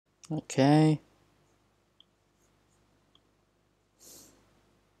Okay.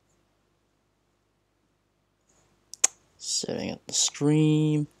 Setting up the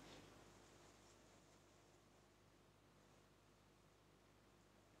stream.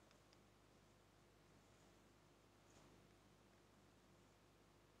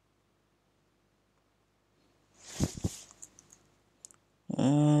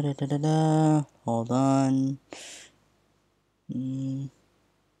 Hold on.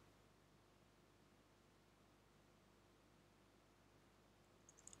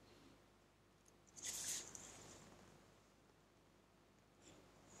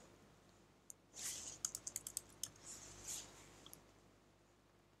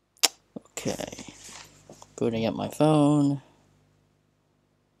 Okay. Booting up my phone.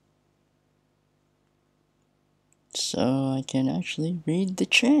 So I can actually read the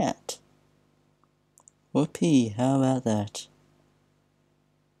chat. Whoopee, how about that?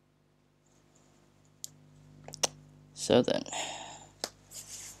 So then,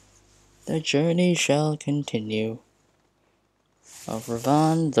 the journey shall continue. Of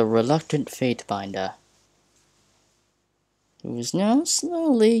Rivan, the reluctant Fatebinder, who is now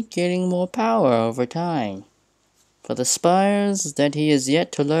slowly gaining more power over time, for the spires that he is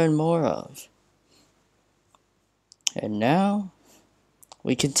yet to learn more of. And now,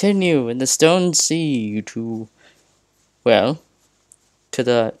 we continue in the Stone Sea to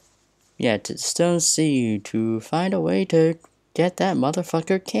the Stone Sea to find a way to get that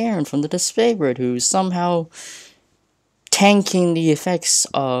motherfucker Karen from the Disfavored, who's somehow tanking the effects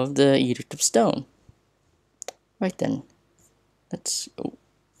of the Edict of Stone. Right then,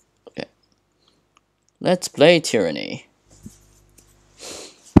 let's play Tyranny.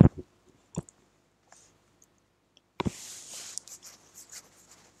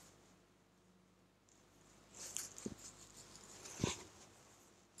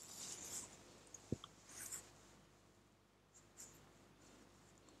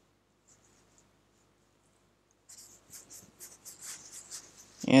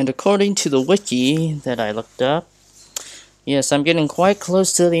 And according to the wiki that I looked up, yes, I'm getting quite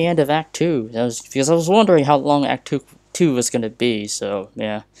close to the end of Act 2. Because I was wondering how long Act 2 was going to be, so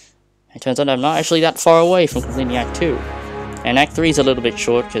yeah. It turns out I'm not actually that far away from completing Act 2. And Act 3 is a little bit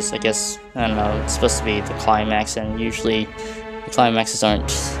short, because I guess, I don't know, it's supposed to be the climax, and usually the climaxes aren't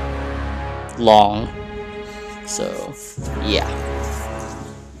long. So, yeah.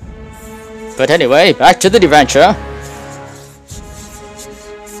 But anyway, back to the adventure.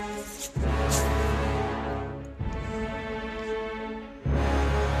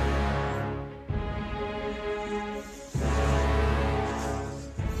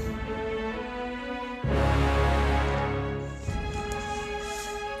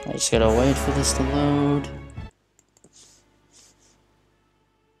 I just gotta wait for this to load.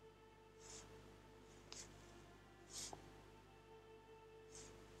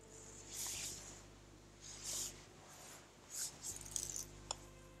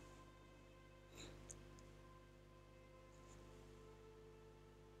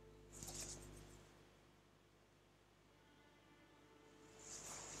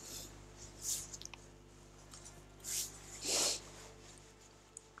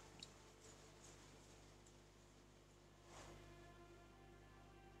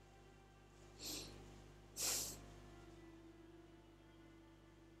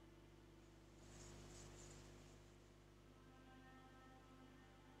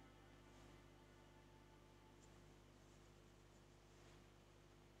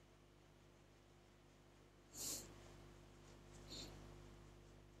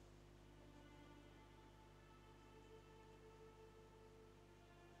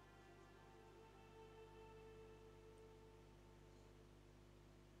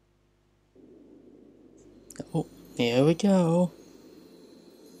 Oh, here we go.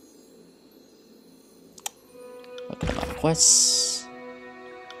 Open up quests.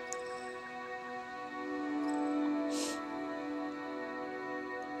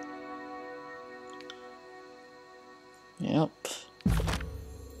 Yep.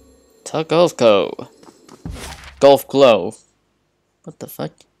 Golf Glow. What the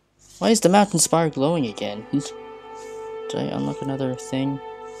fuck? Why is the mountain spire glowing again? Did I unlock another thing?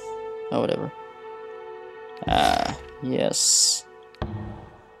 Oh, whatever. Ah, yes.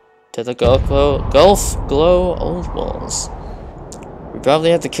 To the Golf Glow Old Walls. We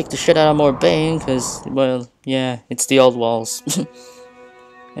probably have to kick the shit out of more Bane, because, well, yeah, it's the old walls.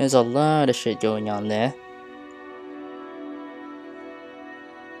 There's a lot of shit going on there.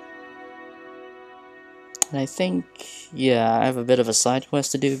 And I think, yeah, I have a bit of a side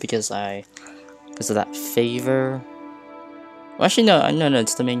quest to do because of that favor. Well, actually, no,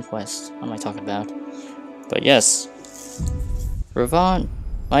 it's the main quest. What am I talking about? But yes, Rivan,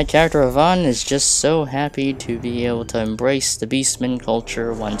 my character Rivan is just so happy to be able to embrace the Beastman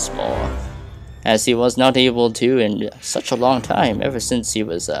culture once more, as he was not able to in such a long time, ever since he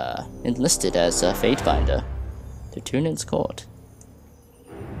was enlisted as a Fatebinder to Tunan's court.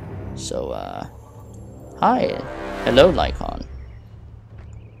 So, hi, hello, Lycon.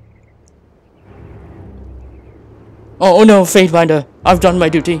 Oh no, Fatebinder, I've done my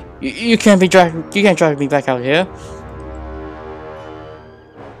duty. You can't drag me back out here.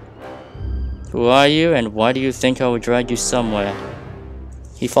 Who are you, and why do you think I would drag you somewhere?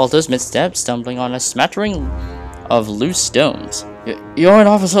 He falters mid-step, stumbling on a smattering of loose stones. You're an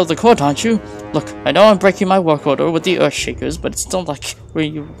officer of the court, aren't you? Look, I know I'm breaking my work order with the Earthshakers, but it's not like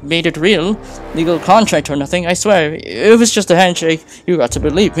we made it real. Legal contract or nothing, I swear. It was just a handshake. You got to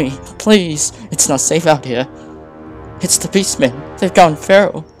believe me. Please, it's not safe out here. It's the Beastmen. They've gone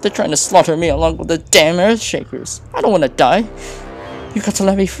feral. They're trying to slaughter me along with the damn Earthshakers. I don't want to die. You got to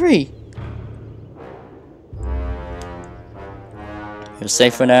let me free. You're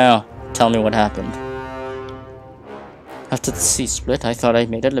safe for now. Tell me what happened. After the sea split, I thought I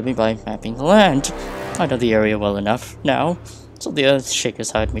made a living by mapping the land. I know the area well enough now, so the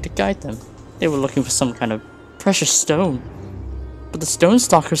Earthshakers hired me to guide them. They were looking for some kind of precious stone. But the Stone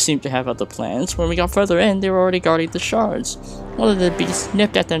Stalkers seemed to have other plans. When we got further in, they were already guarding the shards. One of the beasts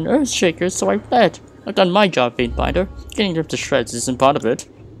nipped at an Earthshaker, so I fled. I've done my job, Fatebinder. Getting ripped to shreds isn't part of it.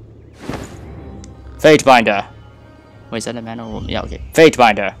 Fatebinder! Wait, is that a man or a woman? Yeah, okay.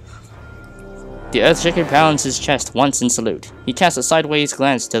 Fatebinder! The Earthshaker pounds his chest once in salute. He casts a sideways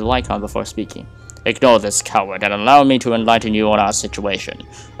glance to the Lycon before speaking. Ignore this coward and allow me to enlighten you on our situation.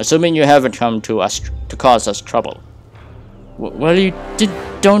 Assuming you haven't come to us to cause us trouble. Well, you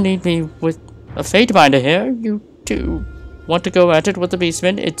don't need me with a Fatebinder here. You do want to go at it with the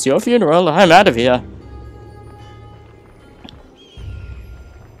Beastmen? It's your funeral. I'm out of here.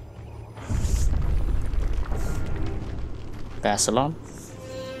 Basilon?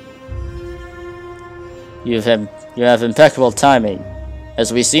 You have impeccable timing,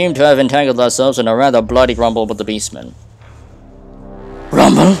 as we seem to have entangled ourselves in a rather bloody rumble with the Beastmen.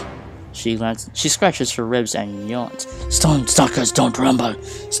 Rumble? She scratches her ribs and yawns. Stone Stalkers don't rumble.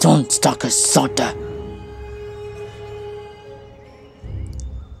 Stone Stalkers slaughter.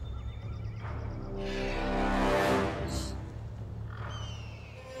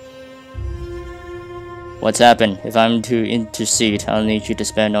 What's happened? If I'm to intercede, I'll need you to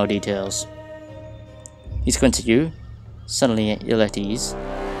spare no details. He squints at you, suddenly ill at ease.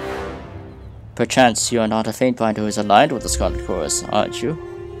 Perchance you are not a Fatebinder who is aligned with the Scarlet Chorus, aren't you?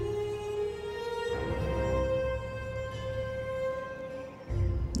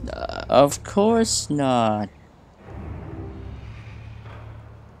 Of course not.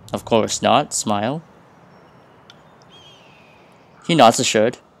 Of course not, smile. He nods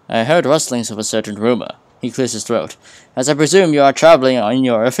assured. I heard rustlings of a certain rumor. He clears his throat. As I presume you are traveling in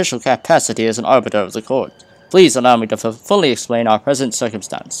your official capacity as an arbiter of the court. Please allow me to fully explain our present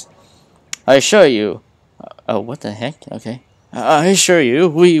circumstance. I assure you... oh, what the heck? Okay. I assure you,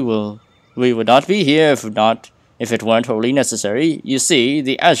 we would not be here if it weren't wholly necessary. You see,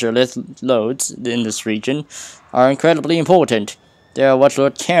 the azurelith lodes in this region are incredibly important. They are what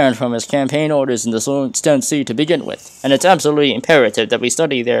Lord Cairn from his campaign orders in the Stone Sea to begin with, and it's absolutely imperative that we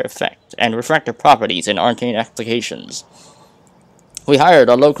study their effect and refractive properties in arcane applications. We hired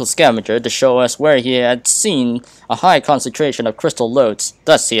a local scavenger to show us where he had seen a high concentration of crystal lodes,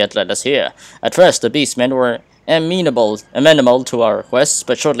 thus he had led us here. At first the Beastmen were amenable to our requests,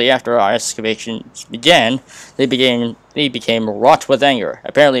 but shortly after our excavations began, they became wrought with anger.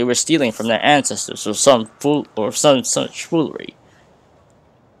 Apparently we're stealing from their ancestors or some such foolery.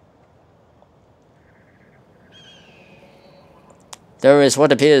 There is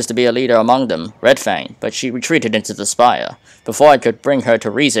what appears to be a leader among them, Red Fang, but she retreated into the spire. Before I could bring her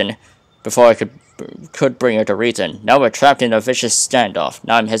to reason, now we're trapped in a vicious standoff.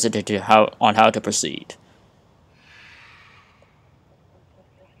 Now I'm hesitant on how to proceed.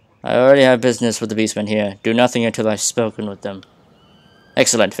 I already have business with the Beastmen here. Do nothing until I've spoken with them.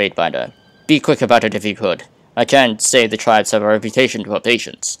 Excellent, Fatebinder. Be quick about it if you could. I can't say the tribes have a reputation for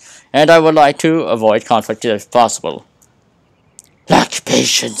patience, and I would like to avoid conflict if possible. Lack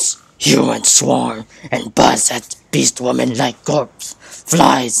patience, human swarm, and buzz at beast woman like corpse.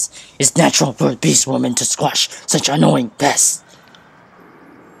 Flies. It's natural for a beast woman to squash such annoying pests.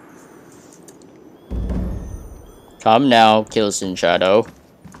 Come now, Kills in Shadow.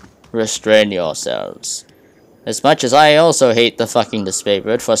 Restrain yourselves. As much as I also hate the fucking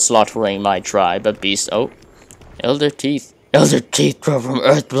disfavored for slaughtering my tribe of beasts. Oh, Elder Teeth. Elder teeth grow from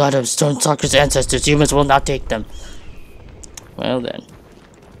earth, blood of Stone Stalker's ancestors. Humans will not take them. Well then.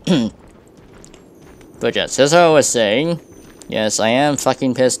 But yes, as I was saying, yes, I am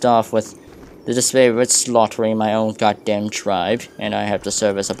fucking pissed off with the disfavored slaughtering my own goddamn tribe, and I have to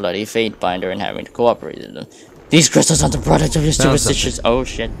serve as a bloody fate binder and having to cooperate with them. These crystals are the product of your superstitions. Oh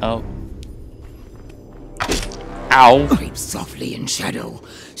shit, oh. Ow. Creep softly in shadow.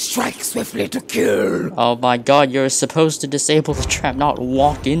 Strike swiftly to kill. Oh my god, you're supposed to disable the trap, not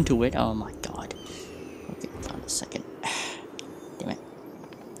walk into it. Oh my god. Okay, hold on a second. Damn it.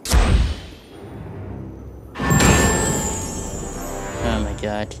 Oh my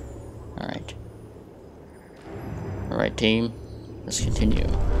god. Alright. Alright, team. Let's continue.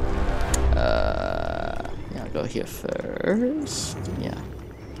 Yeah, I'll go here first. Yeah.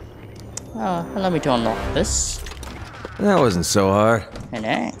 Allow me to unlock this. That wasn't so hard. An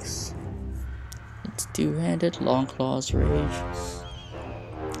axe. It's two-handed, long claws rage.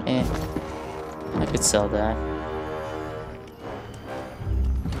 I could sell that.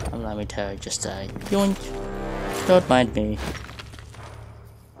 Allow me to just yoink. Don't mind me.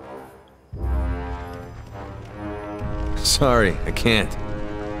 Sorry, I can't.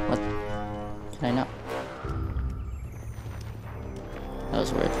 What? Can I not? That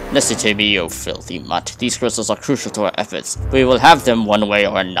was weird. Listen to me, you filthy mutt. These crystals are crucial to our efforts. We will have them one way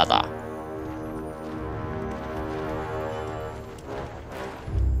or another.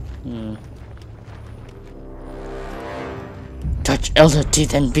 Touch Elder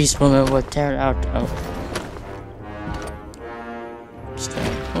Teeth and Beast Woman will tear out. Oh.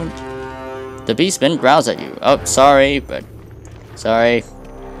 The Beastman growls at you. Oh, sorry, but... Sorry.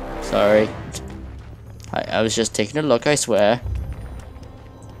 Sorry. I was just taking a look, I swear.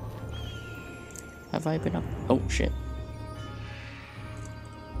 Have I been up? Oh, shit.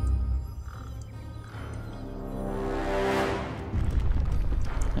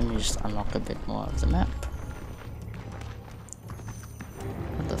 Let me just unlock a bit more of the map.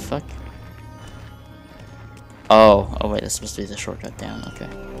 What the fuck? Oh, wait, that's supposed to be the shortcut down, okay.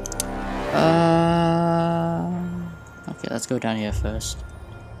 Okay, let's go down here first.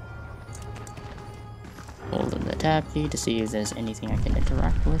 Hold in the tab key to see if there's anything I can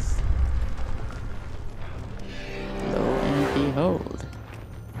interact with. Lo and behold.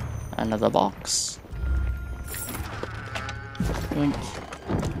 Another box.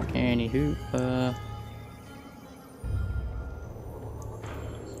 Anywho,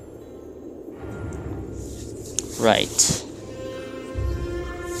 right.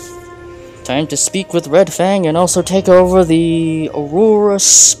 Time to speak with Red Fang and also take over the Aurora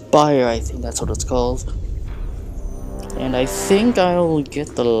Spire, I think that's what it's called. And I think I'll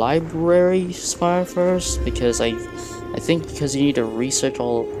get the Library Spire first, because I think because you need to research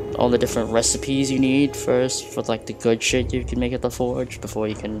all the different recipes you need first for like the good shit you can make at the forge before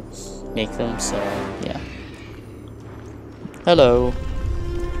you can make them, so yeah. Hello.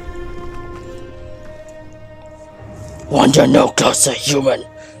 Wander no closer, human!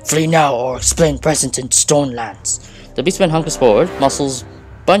 Flee now or explain presence in Stonelands. The beastman hunkers forward, muscles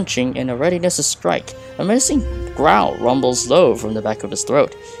bunching in a readiness to strike. A menacing growl rumbles low from the back of his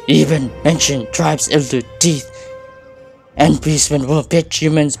throat. Even mention tribe's elder teeth, and beastmen will pitch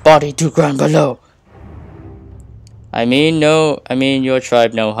human's body to ground below. I mean your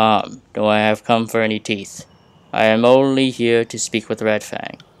tribe no harm, though I have come for any teeth. I am only here to speak with Red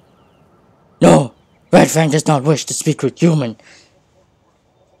Fang. No! Red Fang does not wish to speak with human.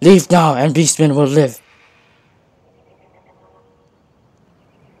 Leave now, and beastmen will live.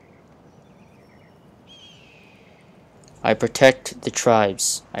 I protect the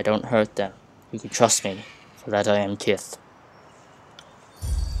tribes. I don't hurt them. You can trust me, for that I am Kith.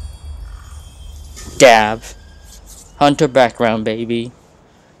 Dab. Hunter background, baby.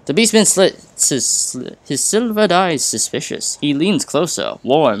 The beastman slits his silvered eyes suspicious. He leans closer,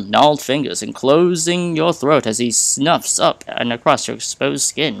 warm, gnarled fingers enclosing your throat as he snuffs up and across your exposed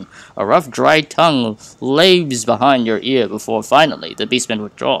skin. A rough, dry tongue lays behind your ear before finally the beastman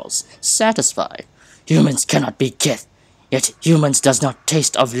withdraws, satisfied. Humans cannot be Kith, yet humans does not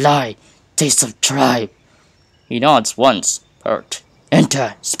taste of lie, taste of tribe. He nods once, hurt.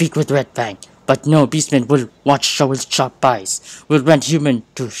 Enter, speak with Red Fang. But no beastman will watch show his sharp eyes. Will rend human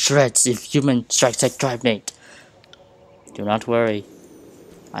to shreds if human strikes a tribe mate. Do not worry.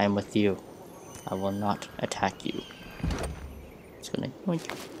 I am with you. I will not attack you. Just gonna yoink.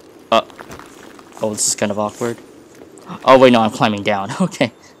 Oh, this is kind of awkward. Oh wait, no, I'm climbing down.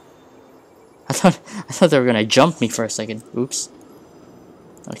 Okay. I thought they were gonna jump me for a second. Oops.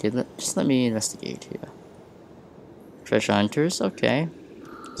 Okay, just let me investigate here. Treasure hunters, okay.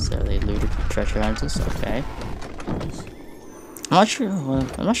 So they looted treasure hunters, okay. I'm not sure. Well,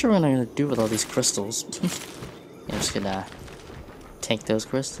 I'm not sure what I'm gonna do with all these crystals. I'm just gonna take those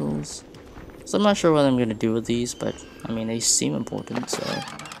crystals. So I'm not sure what I'm gonna do with these, but I mean they seem important. So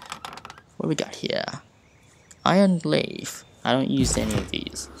what do we got here? Iron glaive. I don't use any of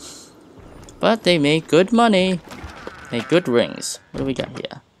these, but they make good money. Make good rings. What do we got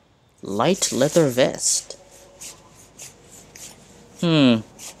here? Light leather vest. I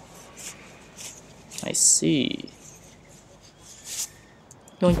see.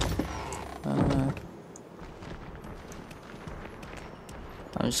 Yoink.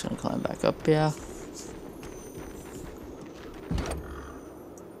 I'm just gonna climb back up here.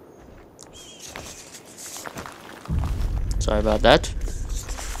 Sorry about that.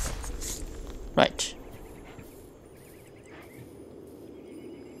 Right.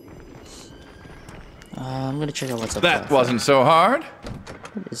 I'm gonna check out what's up there. That wasn't so hard.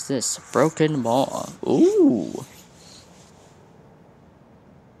 What is this? Broken maw. Ooh.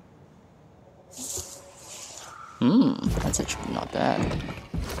 That's actually not bad.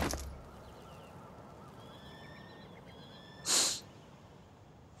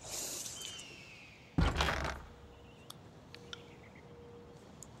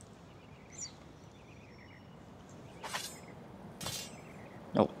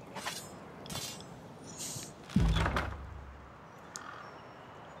 Nope.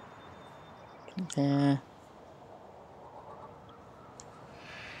 Okay.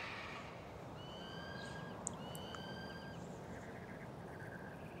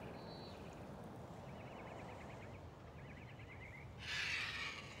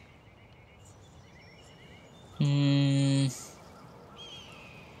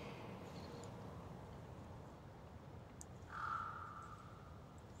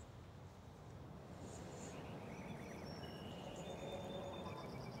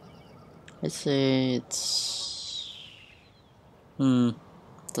 I'd say it's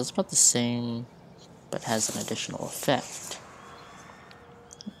that's about the same, but has an additional effect.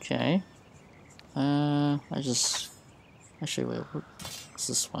 Okay. Actually wait, what's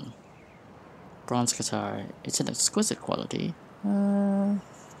this one? Bronze guitar. It's an exquisite quality.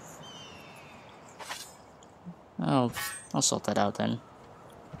 I'll sort that out then.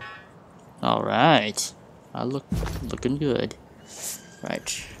 Alright. Looking good.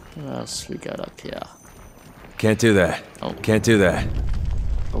 Right. What else we got up here? Can't do that. Oh. Can't do that.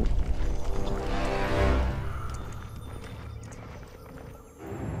 Oh.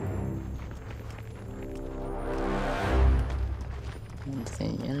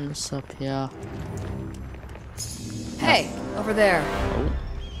 Anything else up here? Hey, over there. Oh,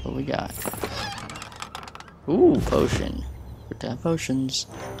 what we got? Ooh, potion. Good to have potions.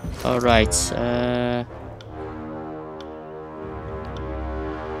 Alright,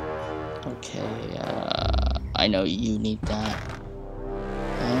 okay, I know you need that.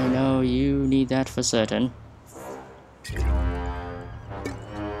 I know you need that for certain.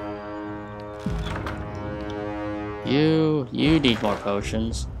 You need more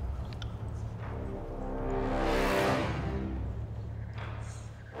potions.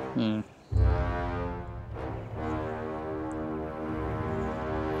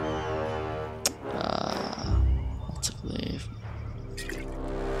 Let's leave.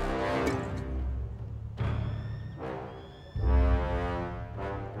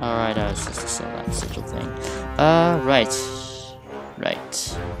 Alright, I was just to sell that sigil thing. Right.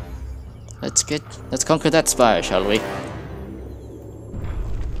 Let's conquer that spire, shall we?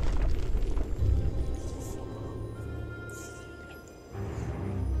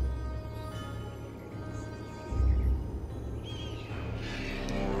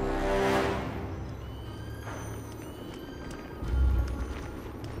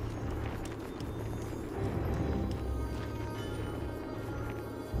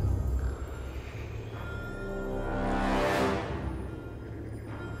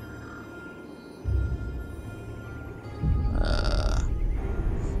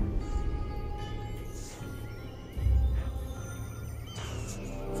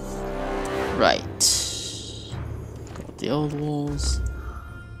 Right. Go with the old walls.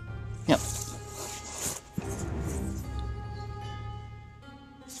 Yep.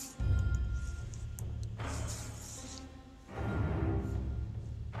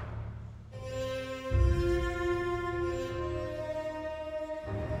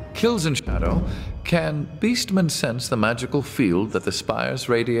 Kills in shadow. Can Beastman sense the magical field that the spires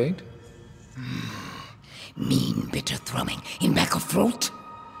radiate? Mean, bitter thrumming in back of throat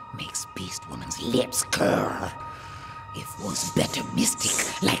makes Beast Woman's lips curl. If was better mystic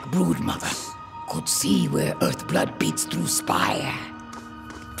like Broodmother could see where earth blood beats through spire.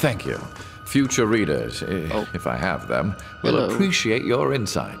 Thank you. Future readers, if I have them, will Hello. appreciate your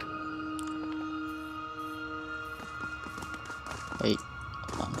insight. Wait,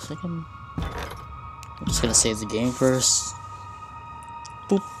 hold on a second. I'm just gonna save the game first.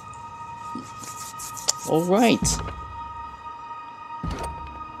 Boop. Alright.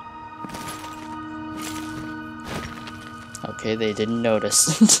 Okay, they didn't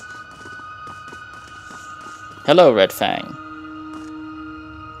notice. Hello, Red Fang.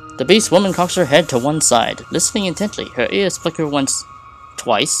 The beast woman cocks her head to one side, listening intently. Her ears flicker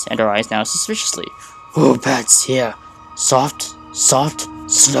twice, and her eyes now suspiciously. Who bats here? Soft,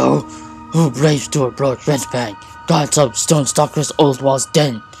 slow. Who braves to approach Red Fang? Guards up Stone Stalker's old walls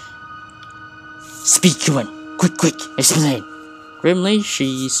den. Speak, human. Quick, explain. Grimly,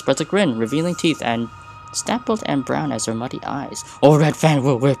 she spreads a grin, revealing teeth and stappled and brown as her muddy eyes. Or Red Fang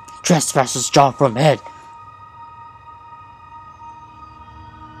will rip Trespasser's jaw from head.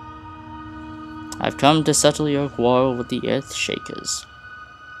 I've come to settle your quarrel with the Earth Shakers.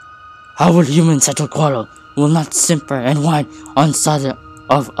 How will humans settle quarrel? Will not simper and whine on side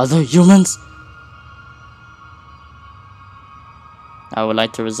of other humans? I would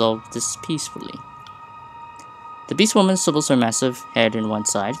like to resolve this peacefully. The beast woman swivels her massive head in one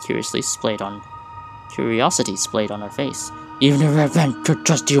side, curiosity splayed on her face. Even a red man could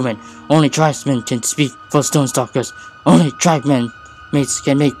trust human. Only tribesmen can speak for Stone Stalkers. Only tribemen mates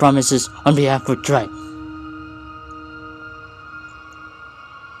can make promises on behalf of tribe.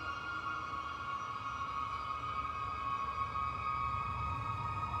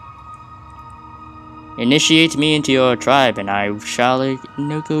 Initiate me into your tribe, and I shall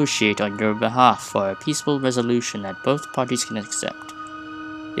negotiate on your behalf for a peaceful resolution that both parties can accept.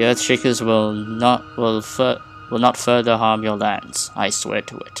 The Earthshakers will not further harm your lands. I swear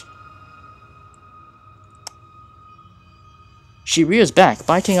to it. She rears back,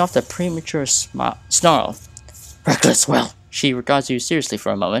 biting off the premature snarl. Reckless, well. She regards you seriously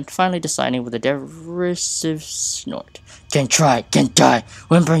for a moment, finally deciding with a derisive snort. Can try, can die,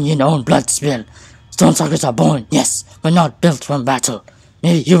 whimpering your own blood spill. Stone Stalkers are born, yes, but not built from battle.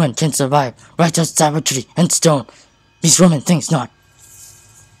 Maybe human can survive righteous savagery and stone. These women thinks not.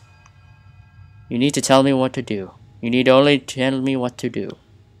 You need to tell me what to do. You need only tell me what to do.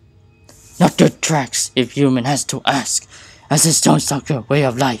 Not good tracks, if human has to ask. As a Stone Stalker way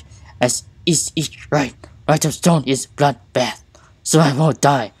of life, as is each right. Right of stone is bloodbath. Survive or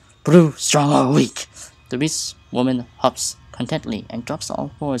die, blue, strong or weak. The beast woman hops contently and drops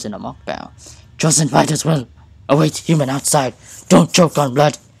all fours in a mock bow. Chosen fighters will await human outside. Don't choke on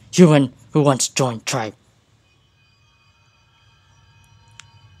blood, human who wants to join tribe.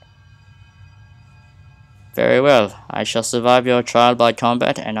 Very well. I shall survive your trial by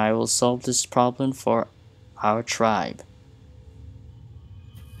combat, and I will solve this problem for our tribe.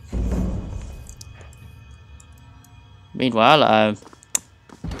 Meanwhile, I'm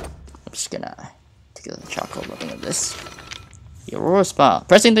just gonna take a charcoal rubbing of this. Your smile.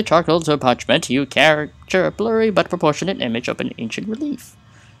 Pressing the charcoal to parchment, you capture a blurry but proportionate image of an ancient relief.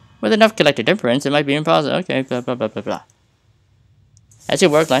 With enough collected imprints, it might be impossible. Okay, blah blah blah blah blah. As you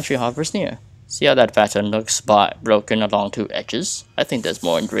work, Lantry hovers near. See how that pattern looks broken along two edges? I think there's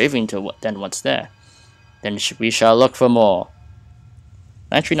more engraving than what's there. Then we shall look for more.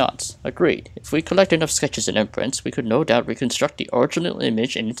 Lantry nods. Agreed. If we collect enough sketches and imprints, we could no doubt reconstruct the original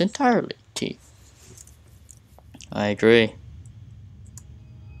image in its entirety. I agree.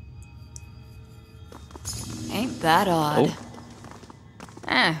 Ain't that odd.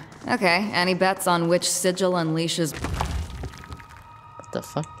 Okay. Any bets on which sigil unleashes What the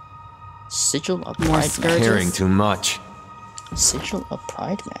fuck? Sigil of more Pride scourges? Hearing too much. Sigil of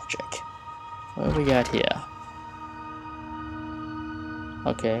Pride Magic. What do we got here?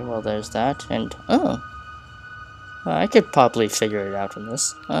 Okay, well there's that, and I could probably figure it out from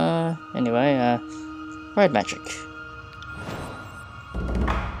this. Anyway, Pride Magic.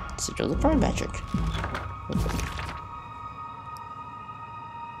 Sigil of Pride Magic.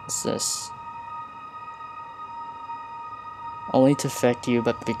 What's this? Only to affect you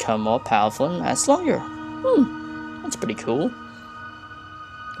but become more powerful and last longer. That's pretty cool.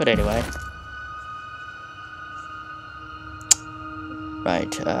 But anyway.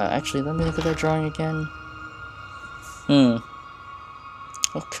 Right, actually, let me look at that drawing again.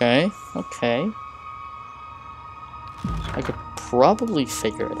 Okay. I could probably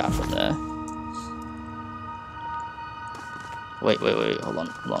figure it out from there. Wait, hold on.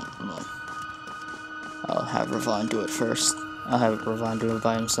 I'll have Rivan do it first. I'll have Rivan do it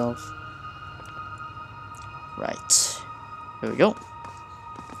by himself. Right. Here we go.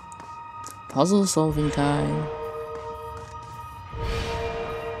 Puzzle solving time.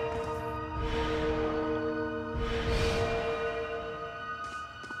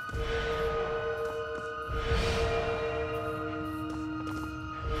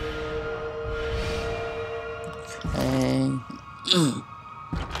 Okay.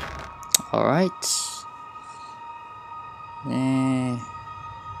 Alright.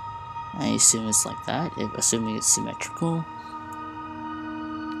 I assume it's like that, assuming it's symmetrical.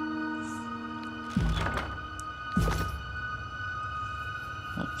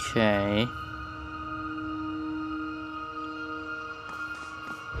 Okay.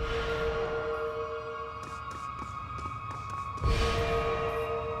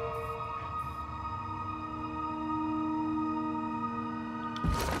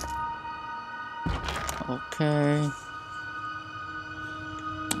 Okay.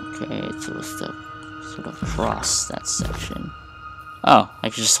 Okay, so it's the sort of cross that section. Oh, I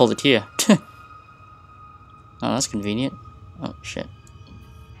can just hold it here. Oh, that's convenient. Oh, shit.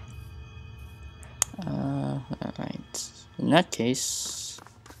 Alright. In that case...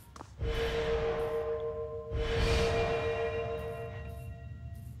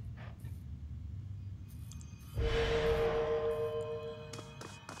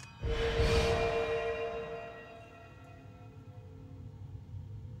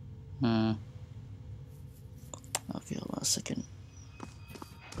 Okay, hold on a second.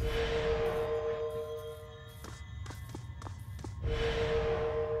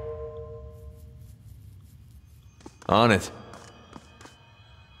 On it.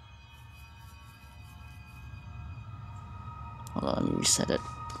 Hold on, let me reset it.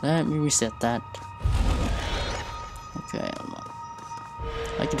 Let me reset that. Okay, hold on.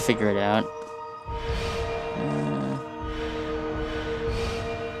 I can figure it out.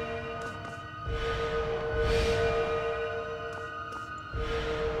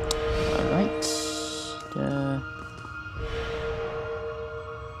 Alright.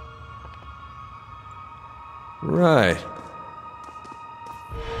 Right.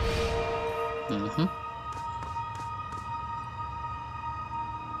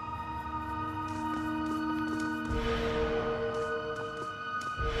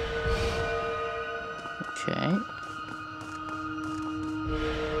 Okay.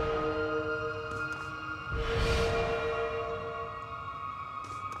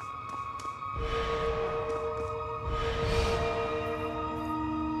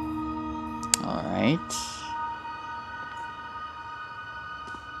 Alright.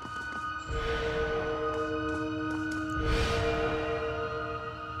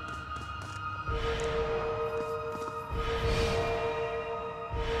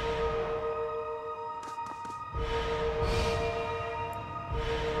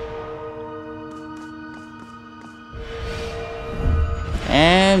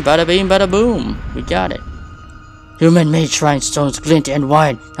 And bada bing, bada boom. We got it. Human-made shrine stones glint and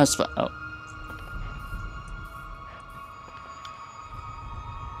wide. Oh.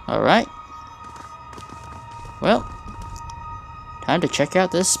 Alright. Well, time to check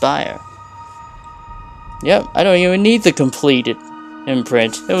out this spire. Yep, I don't even need the completed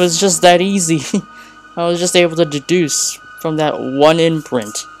imprint. It was just that easy. I was just able to deduce from that one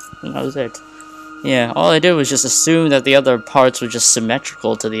imprint. And that was it. Yeah, all I did was just assume that the other parts were just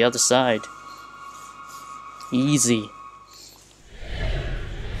symmetrical to the other side. Easy.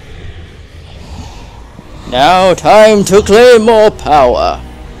 Now time to claim more power.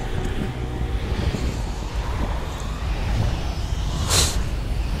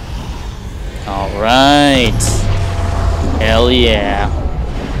 Alright. Hell yeah.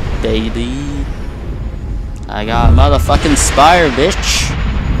 Baby. I got a motherfucking spire, bitch.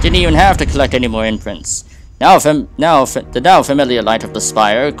 Didn't even have to collect any more imprints. The now familiar light of the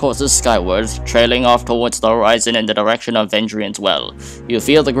spire courses skyward, trailing off towards the horizon in the direction of Vendrian's well. You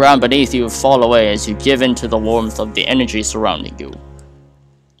feel the ground beneath you fall away as you give in to the warmth of the energy surrounding you.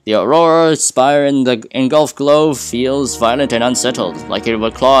 The aurora spire in the engulfed glow feels violent and unsettled, like it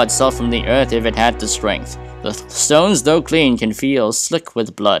would claw itself from the earth if it had the strength. The stones, though clean, can feel slick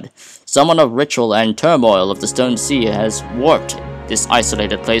with blood. Someone of ritual and turmoil of the stone sea has warped this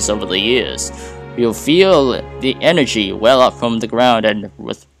isolated place over the years. You'll feel the energy well up from the ground and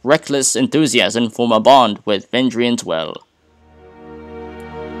with reckless enthusiasm form a bond with Vendrian's well.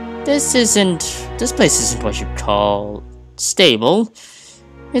 This place isn't what you'd call stable.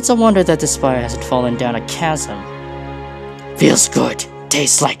 It's a wonder that the spire hasn't fallen down a chasm. Feels good.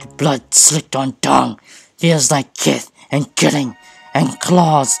 Tastes like blood slicked on dung. Feels like kith and killing and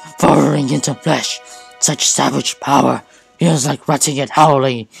claws burrowing into flesh. Such savage power. Feels like rotting and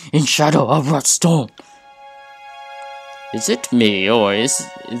howling in shadow of rot stone. Is it me, or is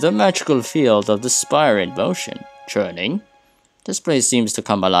the magical field of the spire in motion, churning? This place seems to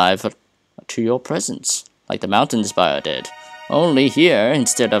come alive to your presence, like the mountain spire did. Only here,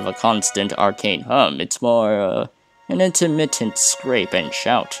 instead of a constant arcane hum, it's more an intermittent scrape and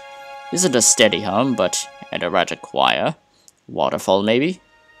shout. Isn't a steady hum, but an erratic choir. Waterfall, maybe?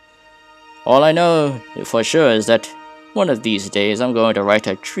 All I know for sure is that one of these days I'm going to write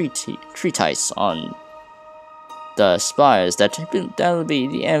a treatise on the spires that'll be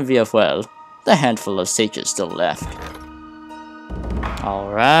the envy of, well, the handful of sages still left.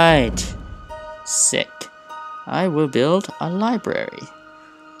 Alright. Sick. I will build a library.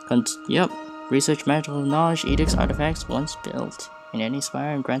 Yep. Research magical knowledge, edicts, artifacts once built. In any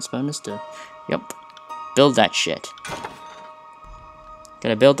spire and grants bonus to... Yep. Build that shit.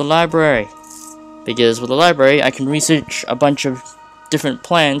 Gonna build the library. Because with the library, I can research a bunch of different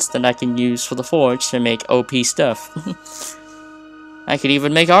plants that I can use for the forge to make OP stuff. I could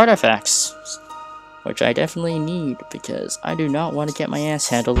even make artifacts. Which I definitely need, because I do not want to get my ass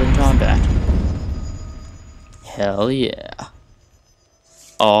handled in combat. Hell yeah.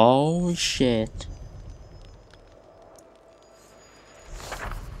 Oh shit.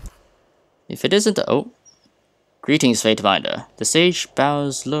 If it isn't oh. Greetings, Fatefinder. The sage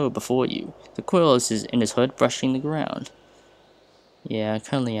bows low before you. The quill is in his hood, brushing the ground. Yeah,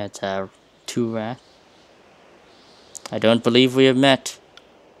 currently at 2 wrath. I don't believe we have met.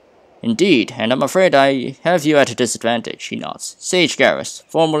 Indeed, and I'm afraid I have you at a disadvantage, he nods. Sage Garrus,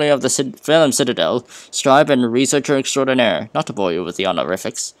 formerly of the Vellum Citadel, scribe and researcher extraordinaire, not to bore you with the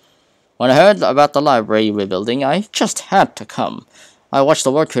honorifics. When I heard about the library you were building, I just had to come. I watched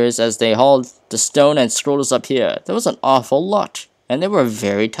the workers as they hauled the stone and scrolls up here. There was an awful lot, and they were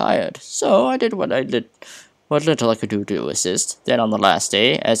very tired. So I did what little I could do to assist. Then on the last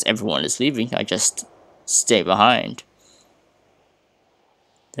day, as everyone is leaving, I just stay behind.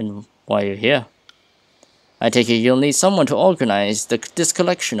 Then why are you here? I take it you'll need someone to organize this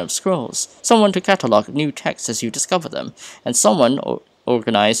collection of scrolls, someone to catalog new texts as you discover them, and someone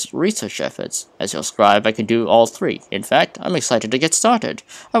organize research efforts. As your scribe, I can do all three. In fact, I'm excited to get started.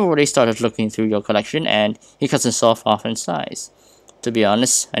 I've already started looking through your collection, and he cuts himself off in size. To be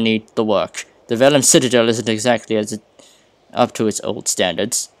honest, I need the work. The Vellum Citadel isn't exactly up to its old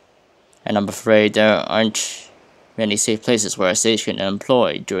standards, and I'm afraid there aren't many safe places where a sage can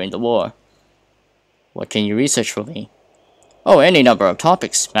employ during the war. What can you research for me? Oh, any number of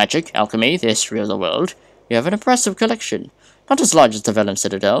topics. Magic, alchemy, the history of the world. You have an impressive collection. Not as large as the Vellum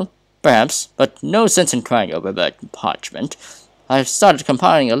Citadel, perhaps, but no sense in crying over bad parchment. I've started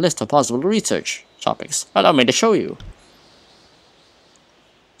compiling a list of possible research topics. Allow me to show you.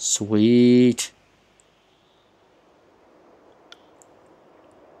 Sweet.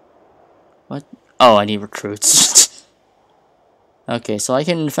 What? Oh, I need recruits. Okay, so I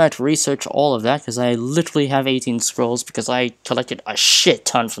can in fact research all of that because I literally have 18 scrolls because I collected a shit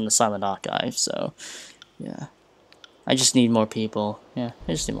ton from the Silent Archive, so yeah. I just need more people. Yeah,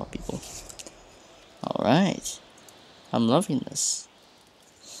 I just need more people. Alright. I'm loving this.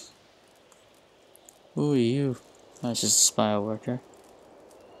 Who are you? Oh, it's just a spire worker.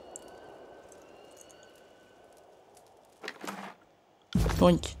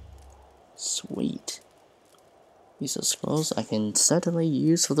 Boink. Sweet. These are scrolls I can certainly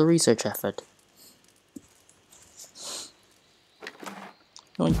use for the research effort.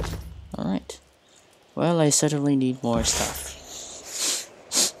 Boink. Alright. Well, I certainly need more stuff.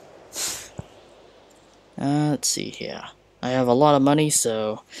 Let's see here. I have a lot of money,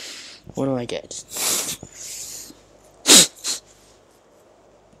 so what do I get?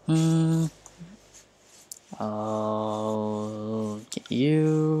 I'll get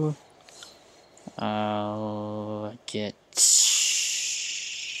you. I'll get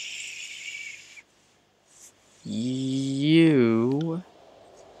you.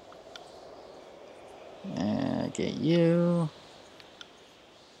 Get you.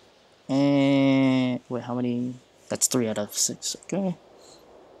 And wait, how many? That's 3 out of 6. Okay.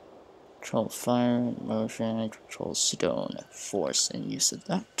 Control fire, motion, control stone, force, and use of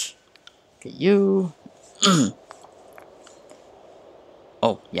that. Get you.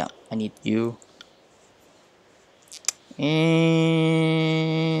 Oh yeah, I need you. And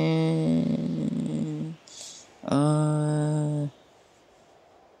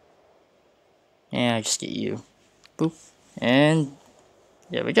yeah, I just get you. Boop. And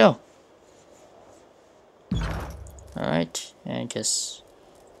there we go. Alright, and I guess.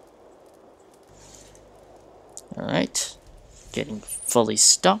 Alright. Getting fully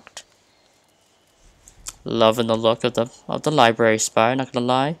stocked. Loving the look of the library spire, not gonna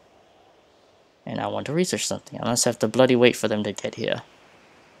lie. And I want to research something. I must have to bloody wait for them to get here.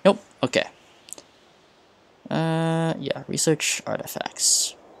 Nope, okay. Yeah, research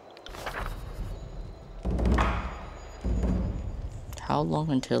artifacts. how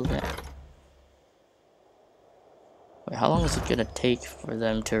long until then? Wait, how long is it gonna take for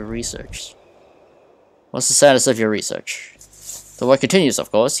them to research? What's the status of your research? The work continues,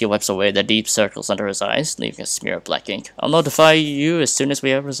 of course. He wipes away the deep circles under his eyes, leaving a smear of black ink. I'll notify you as soon as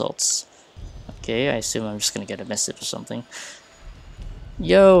we have results. Okay, I assume I'm just gonna get a message or something.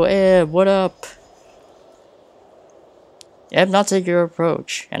 Yo, Eb, what up? Eb nods at your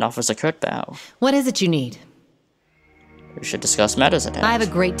approach and offers a curt bow. What is it you need? We should discuss matters at hand. I have a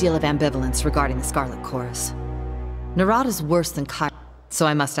great deal of ambivalence regarding the Scarlet Chorus. Narad is worse than Kai, so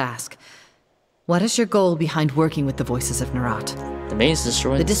I must ask. What is your goal behind working with the voices of Narad? The maze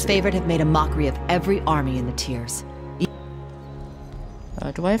destroyed The disfavored have made a mockery of every army in the tiers.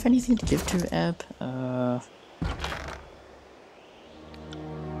 Do I have anything to give to Eb?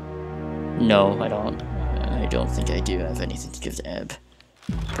 No, I don't. I don't think I do have anything to give to Eb.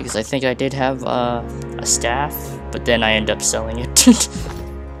 Because I think I did have a staff, but then I end up selling it.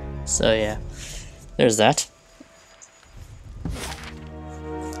 So yeah, there's that.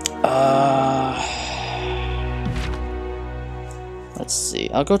 Let's see.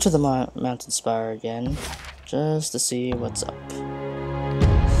 I'll go to the mountain spire again, just to see what's up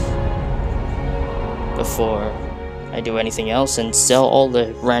before I do anything else and sell all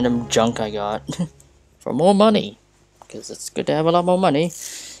the random junk I got for more money, because it's good to have a lot more money,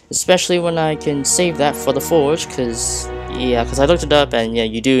 especially when I can save that for the forge. Because I looked it up, and yeah,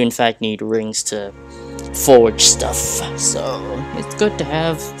 you do in fact need rings to forge stuff, so it's good to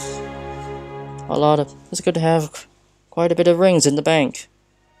have quite a bit of rings in the bank.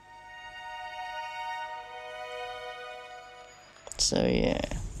 So yeah.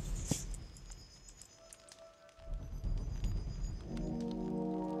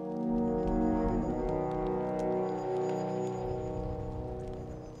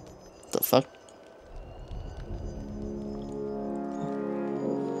 The fuck?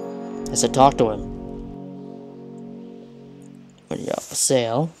 I said talk to him. What do you got for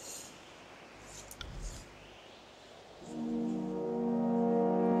sale?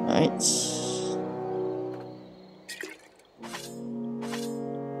 Right.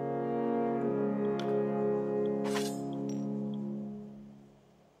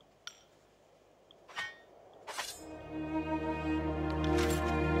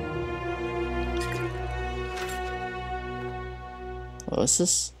 What was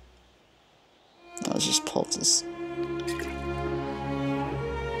this? No, it's just pulses.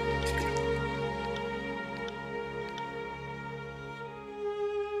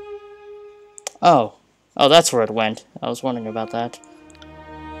 Oh. Oh, that's where it went. I was wondering about that.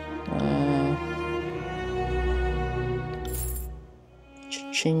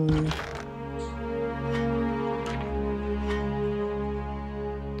 Cha-ching.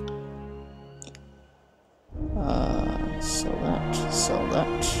 Sell that.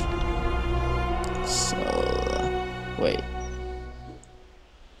 Wait.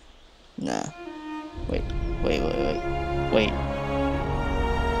 Nah. Wait.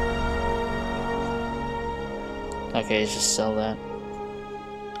 Okay, just sell that.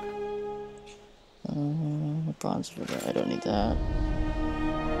 Bronze for that. I don't need that.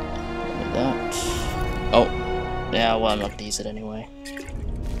 Don't need that. Oh. Yeah, well, I'm not gonna use it anyway.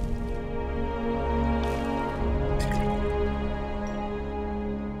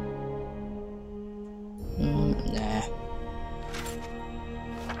 Nah.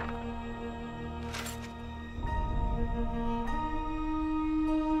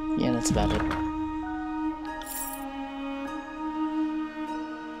 Yeah, that's about it.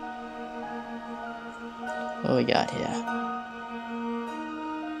 What we got here?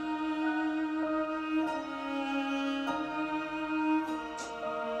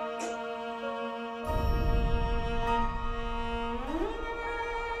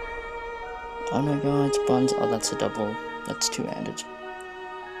 Oh my god, it's buns. Oh, that's a double. That's two-handed.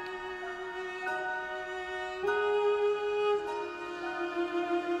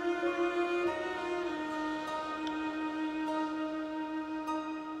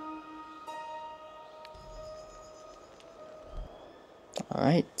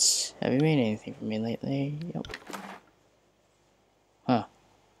 Alright, have you made anything for me lately? Yep. Huh.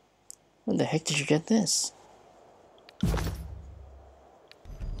 When the heck did you get this?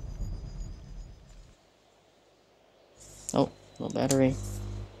 Oh, no battery.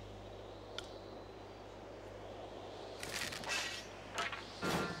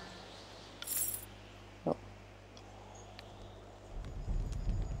 Oh.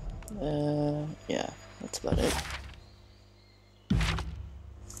 Yeah, that's about it.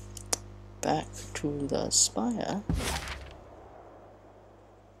 Back to the spire.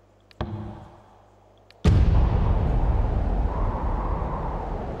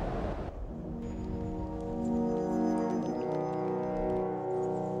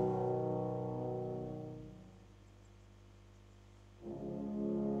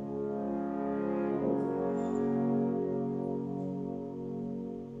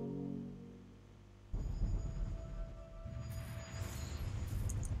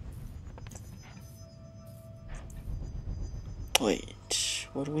 Wait,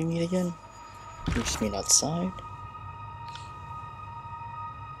 where do we meet again? We just meet outside?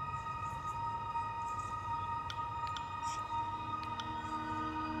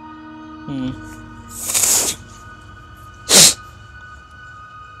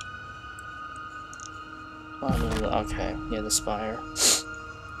 Okay, near the spire.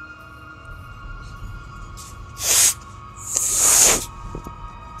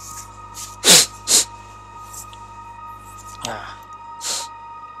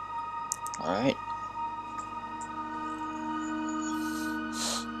 Alright.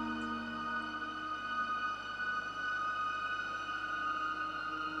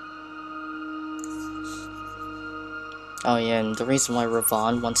 Oh yeah, and the reason why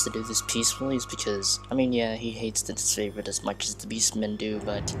Rivan wants to do this peacefully is because, I mean, yeah, he hates the favorite as much as the Beastmen do,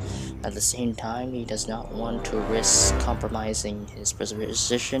 but at the same time, he does not want to risk compromising his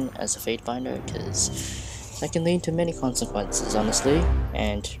position as a Fatefinder, because that can lead to many consequences, honestly,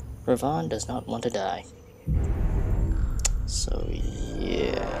 and Rivan does not want to die. So,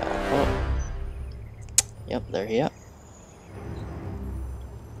 yeah. Oh. Yep, they're here.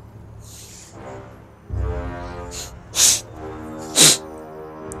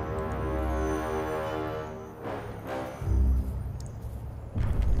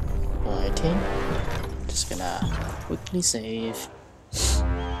 Just gonna quickly save.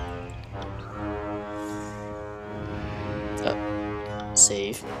 Oh,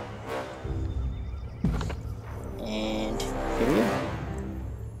 save. And here we go.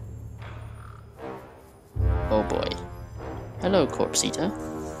 Oh boy. Hello, Corpse Eater.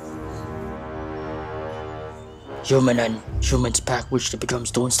 Humans pack wish to become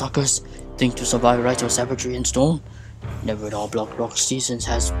stone stalkers, think to survive right or savagery in stone. Never in all Block seasons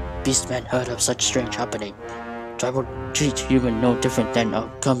has Beastman heard of such strange happening. Tribal treat human no different than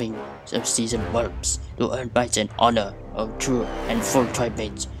upcoming season whelps to earn rights and honor of true and full tribe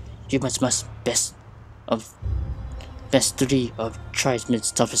mates. Humans must best 3 of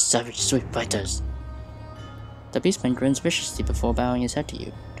tribesmen's toughest savage swift fighters. The Beastman grins viciously before bowing his head to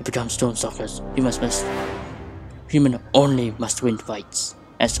you. To become stone stalkers, human only must win fights,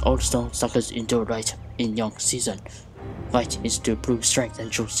 as all stone stalkers endure right in young season. Fight is to prove strength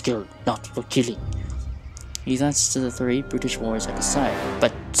and show skill, not for killing. He glances to the 3 British warriors at his side,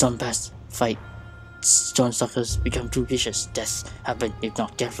 but some past fight stone stalkers become too vicious. Deaths happen if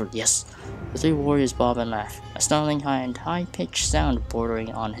not careful, yes. The 3 warriors bob and laugh, a startling high-pitched sound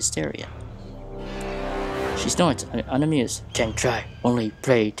bordering on hysteria. She snorts, unamused. Can try, only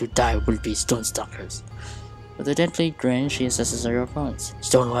pray to die will be stone stalkers. With a deadly grin, she assesses her opponents.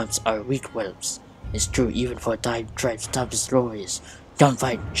 Stone whelps are weak whelps. It's true even for tribe's toughest warriors.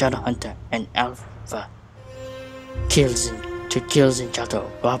 Gunfight, Shadow Hunter, and Alpha kills in Chateau,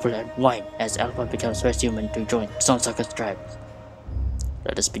 Wobble and Wine as Alpha becomes first human to join Stone Stalker's tribe.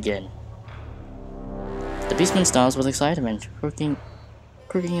 Let us begin. The Beastman stalls with excitement, crooking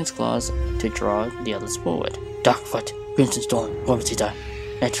its claws to draw the others forward. Darkfoot, Crimson Storm, Corpse Eater.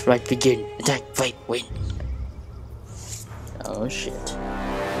 Let's right begin. Attack, fight, win. Oh shit.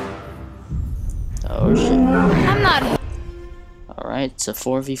 Oh shit. I'm not. Alright, it's a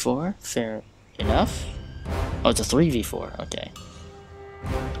 4v4. Fair enough. Oh, it's a 3v4. Okay.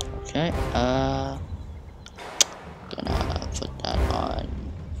 Okay, gonna put that on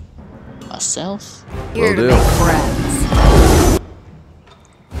myself. Here to do. make friends.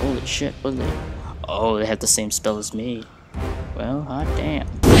 Holy shit, what they? Oh, they have the same spell as me. Well, hot damn.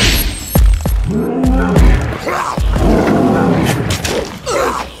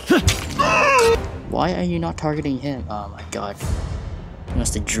 Why are you not targeting him? Oh my god. You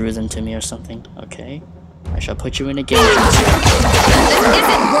must have drew them to me or something. Okay. I shall put you in a game. This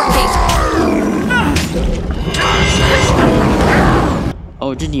isn't working.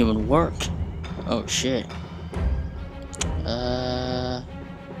 Oh, it didn't even work. Oh shit. I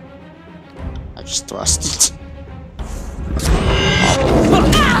just thrust it. What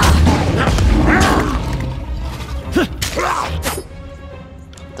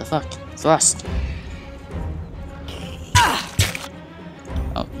the fuck? Thrust.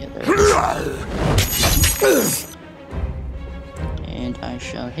 Oh, yeah, there it is. And I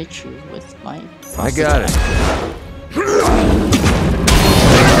shall hit you with my I got it.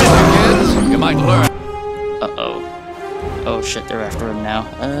 You might learn. Uh-oh. Oh shit, they're after him now.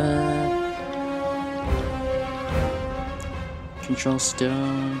 Control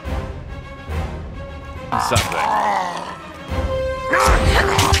stone. Something.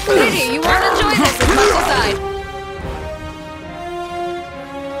 Pity you won't enjoy this as much as I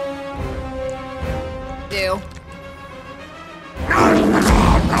do.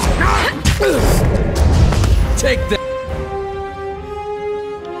 Take that.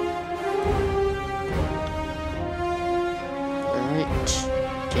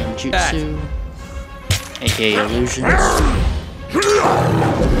 Genjutsu, aka illusions.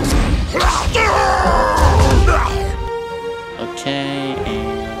 Okay,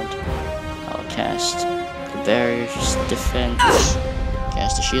 and I'll cast the barrier's defense,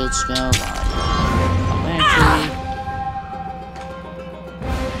 cast the shield spell on Elementary,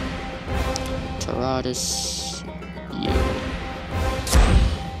 Taratus, you.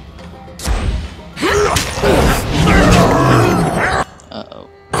 Uh-oh.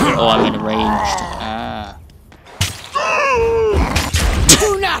 Oh, I'm in ranged. Ah.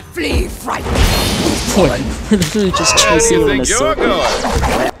 Do not flee, frightened. Boy, we're literally just chasing him in a circle.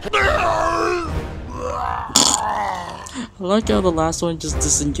 I like how the last one just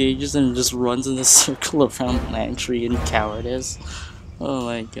disengages and just runs in a circle around Lantry and Cowardice. Oh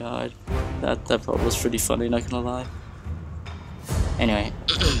my god. That part was pretty funny, not gonna lie. Anyway.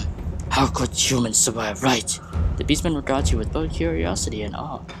 How could humans survive, right? The beastman regards you with both curiosity and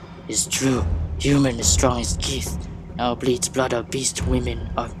awe. It's true. Human is strong as Keith. Now bleeds blood of beast women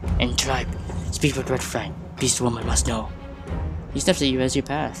and tribe. Speak with Red Fang. Beast woman must know. He steps at you as you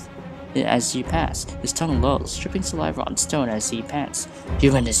pass. His tongue lolls, dripping saliva on stone as he pants.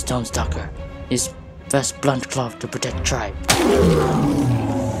 Human is Stone Stalker. His first blunt claw to protect tribe.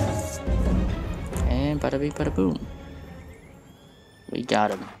 And bada bing bada boom. We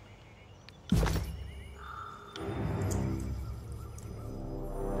got him.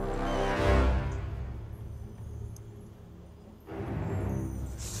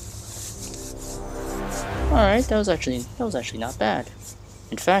 Alright, that was actually not bad.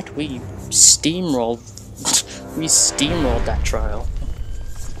 In fact, we steamrolled that trial.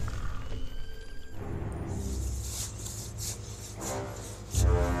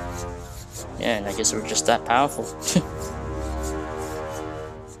 Yeah, and I guess we're just that powerful.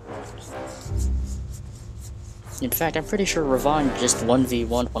 In fact, I'm pretty sure Rivan just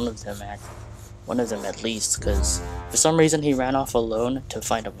 1v1'd one of them at least, because for some reason he ran off alone to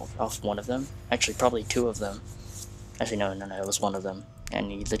fight off one of them. Actually, probably two of them. Actually, no, it was one of them.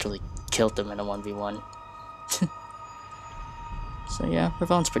 And he literally killed them in a 1v1. So yeah,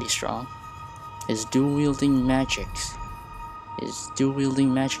 Rivan's pretty strong. His dual-wielding magic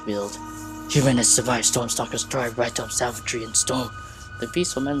build. Human has survived Stormstalker's drive right up savagery and storm. The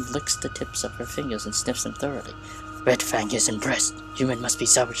beast woman licks the tips of her fingers and sniffs them thoroughly. Red Fang is impressed. Human must be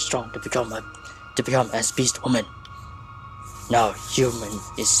savage strong to become as beast woman. Now human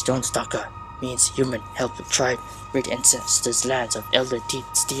is Stonestalker. Means human help the tribe rid ancestors' lands of elder deep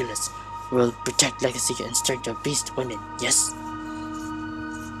stealers. Will protect legacy and strength of beast women. Yes.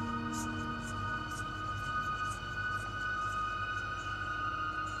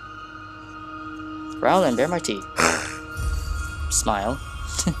 Growl and bare my teeth. Smile.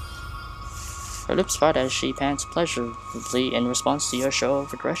 Her lips part as she pants pleasurably in response to your show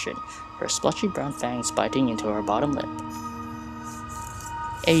of aggression, her splotchy brown fangs biting into her bottom lip.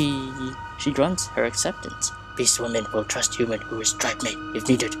 Ayy, she grunts her acceptance. Beast woman will trust human who is tribe mate. If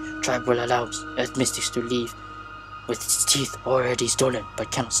needed, tribe will allow earth mystics to leave with its teeth already stolen,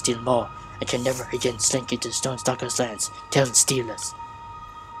 but cannot steal more, and can never again slink into Stonestalker's lands. Tell the stealers.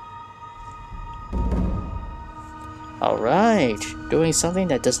 Alright, doing something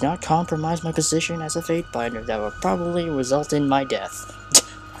that does not compromise my position as a Fatebinder that will probably result in my death.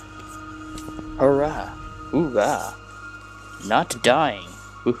 Hurrah! Hoorah! Not dying.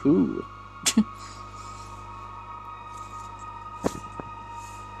 Woohoo!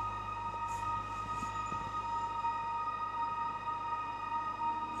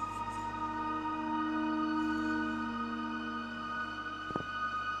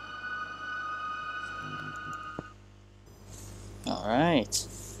 Alright.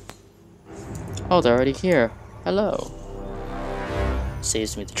 Oh, they're already here. Hello.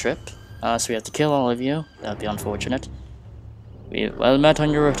 Saves me the trip. So we have to kill all of you. That would be unfortunate. We well met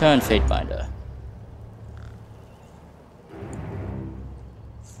on your return, Fatebinder.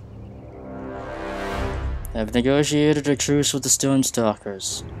 I've negotiated a truce with the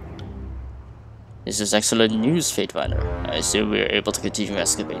Stonestalkers. This is excellent news, Fatebinder. I assume we are able to continue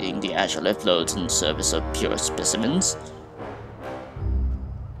excavating the Azure left loads in service of pure specimens.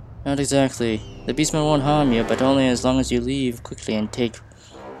 Not exactly. The beastmen won't harm you, but only as long as you leave quickly and take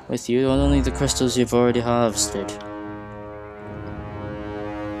with you only the crystals you've already harvested.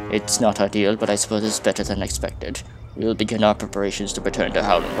 It's not ideal, but I suppose it's better than expected. We will begin our preparations to return to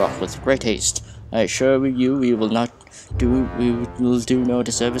Howling Rock with great haste. I assure you we will do no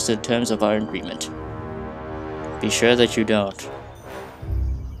disservice to the terms of our agreement. Be sure that you don't.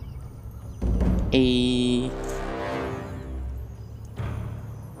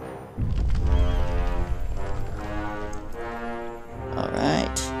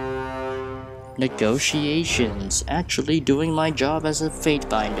 Alright. Negotiations. Actually doing my job as a fate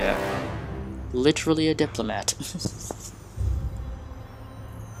binder. Literally a diplomat.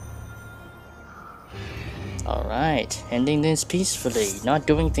 Alright, ending this peacefully, not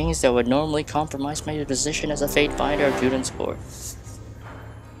doing things that would normally compromise my position as a fate binder at Juden's court.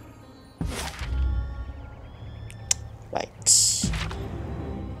 Right.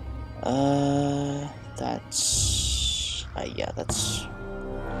 Yeah, that's...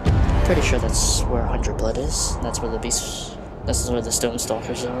 Pretty sure that's where 100 Blood is. That's where the beast... This is where the Stone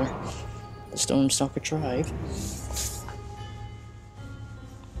Stalkers are. The Stone Stalker tribe.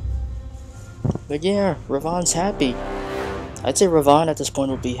 But yeah, Rivan's happy. I'd say Rivan at this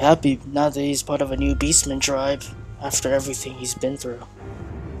point would be happy now that he's part of a new Beastman tribe after everything he's been through.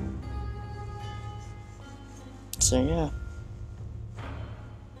 So yeah.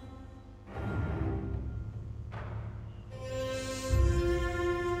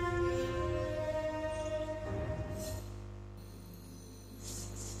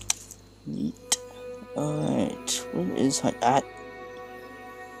 Neat. Alright, where is Hunt at?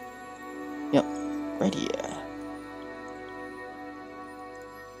 Yep, right here.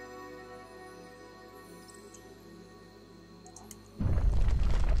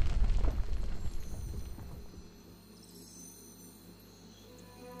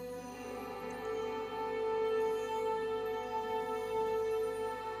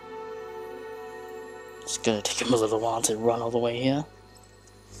 It's gonna take him a little while to run all the way here.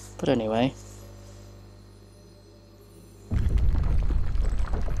 But anyway.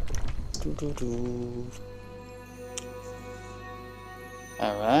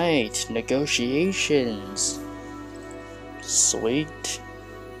 Alright, negotiations. Sweet.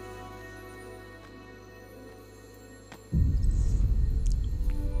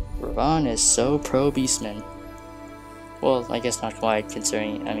 Rivan is so pro Beastman. Well, I guess not quite,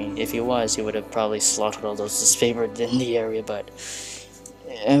 considering, I mean, if he was, he would have probably slaughtered all those disfavored in the area, but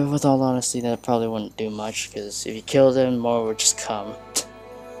with all honesty, that probably wouldn't do much, because if you killed him, more would just come.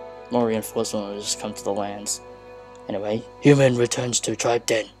 More reinforcement would just come to the lands. Anyway, human returns to tribe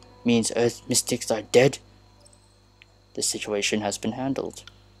den. Means Earth mystics are dead. The situation has been handled.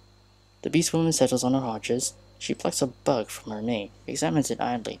 The beast woman settles on her haunches. She plucks a bug from her mane, examines it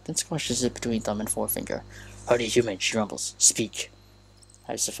idly, then squashes it between thumb and forefinger. Hardy human, she rumbles. Speak.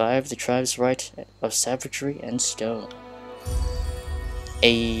 I've survived the tribe's right of savagery and stone.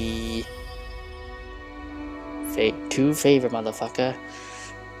 Two favor, motherfucker.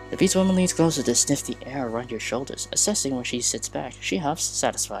 The beast woman leans closer to sniff the air around your shoulders, assessing when she sits back. She huffs,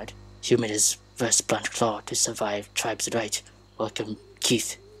 satisfied. Human is first blunt claw to survive tribe's right. Welcome,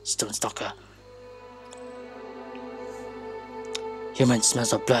 Keith, Stone Stalker. Human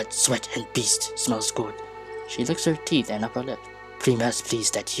smells of blood, sweat, and beast. Smells good. She licks her teeth and upper lip. Prima's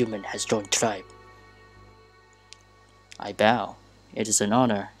pleased that human has joined tribe. I bow. It is an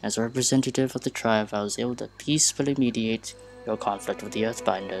honor. As a representative of the tribe, I was able to peacefully mediate your conflict with the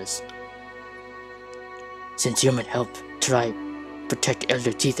Earthbinders. Since human helped tribe protect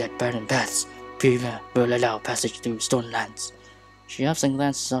Elder Teeth at Barren Paths, Prima will allow passage through stone lands. She huffs and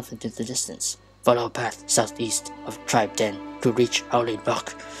glances off into the distance. Follow a path southeast of Tribe Den to reach Howling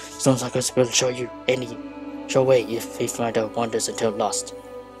Rock. Stonesuckers will show way if Faithfinder wanders until lost.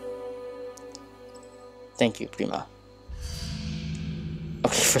 Thank you, Prima.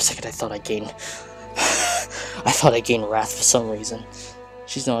 Okay, for a second I thought I gained wrath for some reason.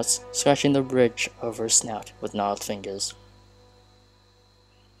 She nods, scratching the bridge of her snout with gnarled fingers.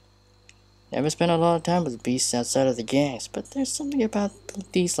 Never spent a lot of time with beasts outside of the gangs, but there's something about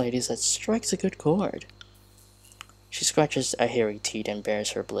these ladies that strikes a good chord. She scratches a hairy teeth and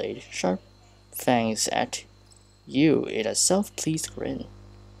bares her blade, sharp fangs at you in a self-pleased grin.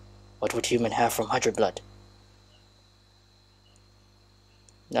 What would human have from 100 Blood?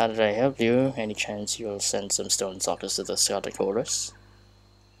 Now that I help you, any chance you'll send some stone stalkers to the Scarlet Chorus?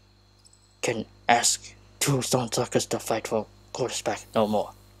 Can ask 2 stone stalkers to fight for quarterback, no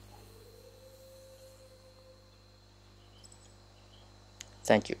more.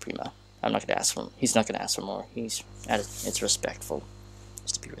 Thank you, Prima. I'm not gonna ask for him. He's not gonna ask for more. It's respectful.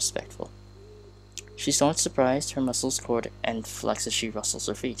 Just to be respectful. She snorts surprised, her muscles cord and flex as she rustles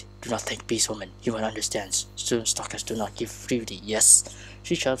her feet. Do not think, beast woman. Human understands. Stone stalkers do not give freely, yes?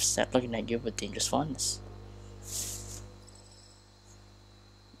 She shoves, looking at you with dangerous fondness.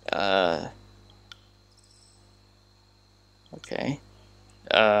 Okay.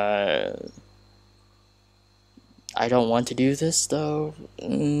 I don't want to do this, though.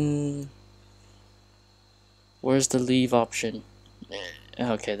 Where's the leave option?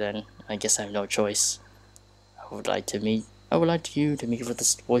 Okay, then. I guess I have no choice. I would like you to meet with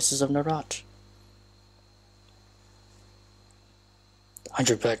the voices of Narat.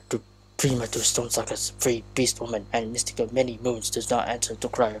 100 blood to Prima to Stone Suckers, free beast woman, and mystic of many moons does not answer the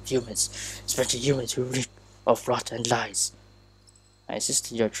cry of humans, especially humans who reek of rot and lies. I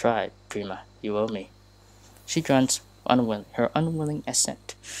assisted your tribe, Prima. You owe me. She grunts her unwilling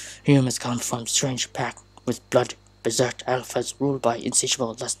assent. Humans come from strange pack with blood, berserk alphas ruled by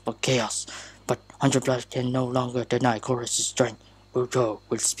insatiable lust for chaos. But 100 blood can no longer deny Chorus's strength. Rujo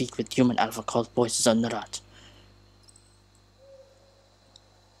will speak with human alpha called voices of Narat.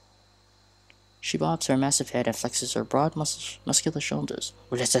 She bobs her massive head and flexes her broad, muscular shoulders.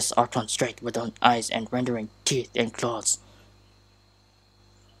 Will assess Archon straight with own eyes and rendering teeth and claws.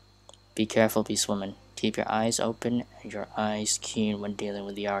 Be careful, beast woman. Keep your eyes open and your eyes keen when dealing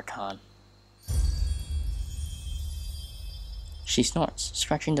with the Archon. She snorts,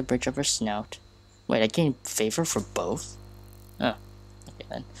 scratching the bridge of her snout. Wait, I gain favor for both? Oh, okay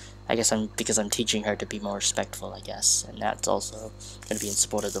then. I guess because I'm teaching her to be more respectful, I guess. And that's also going to be in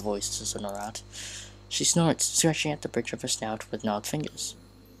support of the voices of Narat. She snorts, scratching at the bridge of her snout with gnawed fingers.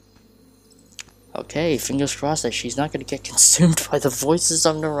 Okay, fingers crossed that she's not going to get consumed by the voices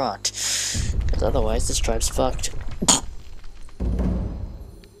of Narat. Because otherwise, this tribe's fucked.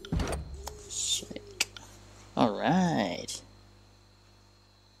 Sick. Alright.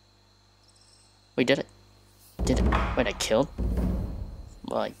 We did it. Did it. Wait, I killed?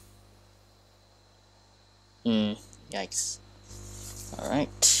 Well, yikes.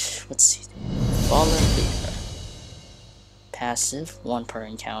 Alright, let's see. Fallen Leader. Passive, 1 per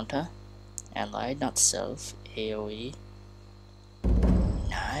encounter. Allied, not self. AoE.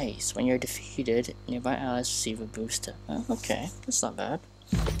 Nice. When you're defeated, nearby allies receive a booster. Oh, okay, that's not bad.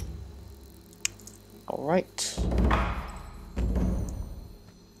 Alright.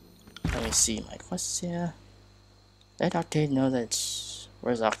 Let me see my quests here. Let Octave know that.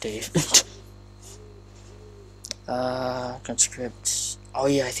 Where's Octave? Conscript. Oh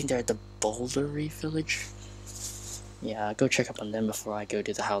yeah, I think they're at the Bouldery village. Yeah, go check up on them before I go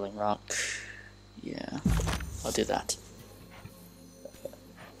to the Howling Rock. Yeah, I'll do that.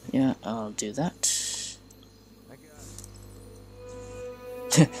 Yeah, I'll do that.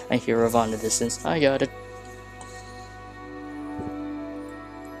 I hear Rivan in the distance. I got it.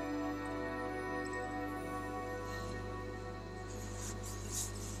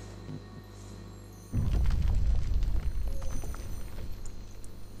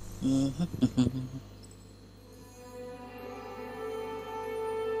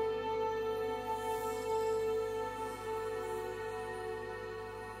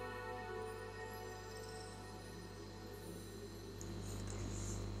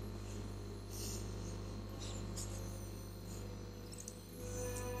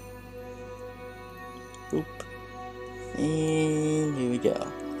 Boop. And here we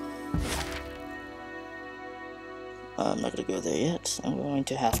go. I'm not gonna go there yet. I'm going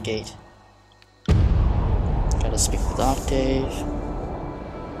to Half Gate. Gotta speak with Octave.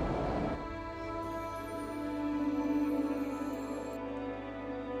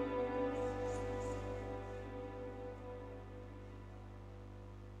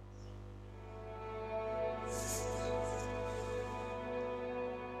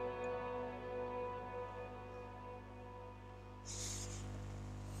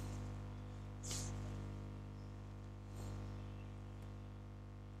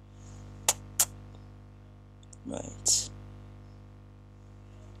 Right.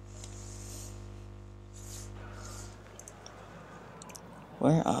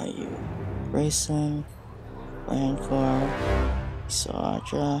 Where are you? Grayson, Rancor,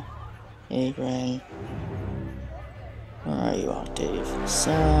 Saja, Agran. Where are you, Octave?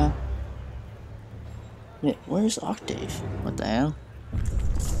 Sarah. Wait, where's Octave? What the hell?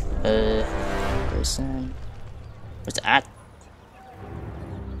 Grayson. Where's that?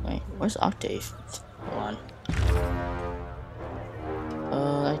 Wait, where's Octave? Hold on.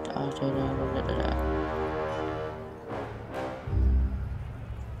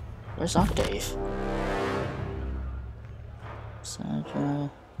 Where's Octave?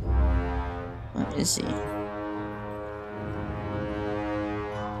 Sandra. Where is he?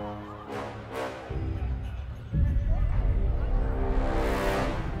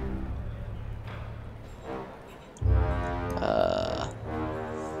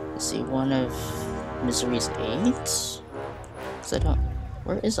 Is he one of Misery's aides? Cause I don't.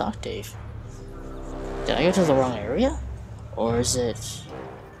 Where is Octave? Did I go to the wrong area? Or is it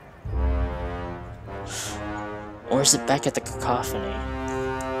back at the cacophony?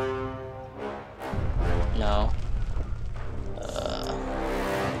 No.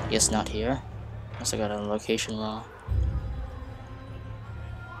 Guess not here. Guess I got a location wrong.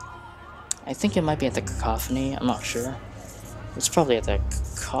 I think it might be at the cacophony, I'm not sure. It's probably at the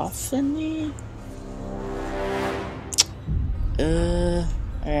cacophony? I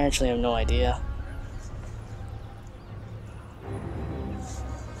actually have no idea.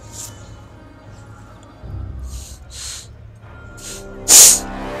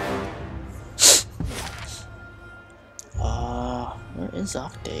 Where is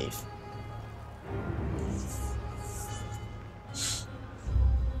Octave?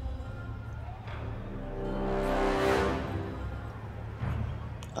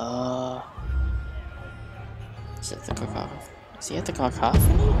 Is it the cacophony? Is he at the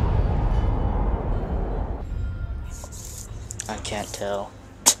cacophony? I can't tell.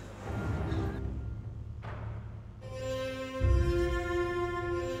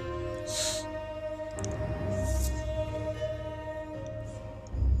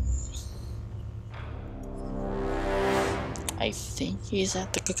 I think he's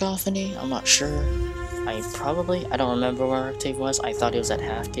at the cacophony. I'm not sure. I don't remember where Octave was. I thought he was at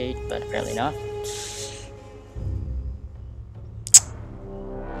Halfgate, but apparently not.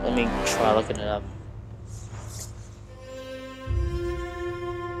 Let me try looking it up.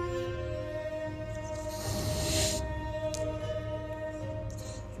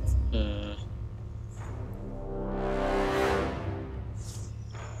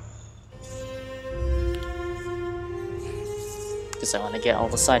 Because I want to get all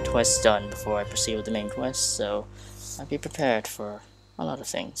the side quests done before I proceed with the main quest, so I'll be prepared for a lot of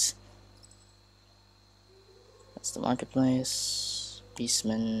things. That's the marketplace,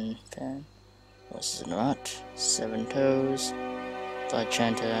 Beastman, Fan, Voices in Rot, Seven Toes, Blood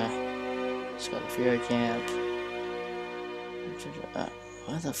Chanter, Scarlet Fury Camp.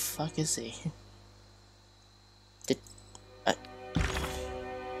 Where the fuck is he?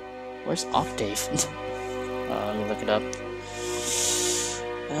 Where's Octave? Let me look it up.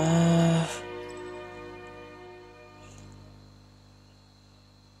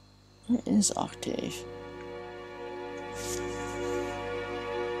 Where is Octave?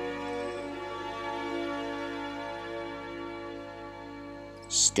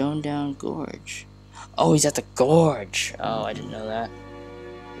 Stone Down Gorge. Oh, he's at the gorge. Oh, I didn't know that.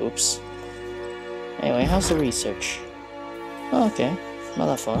 Oops. Anyway, how's the research? Oh, okay. Not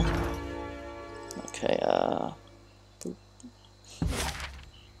that far. Okay,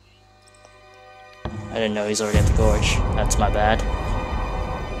 I didn't know he's already at the gorge. That's my bad.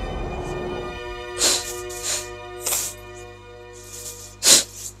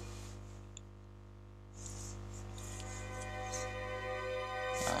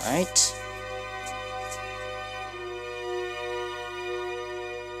 Alright.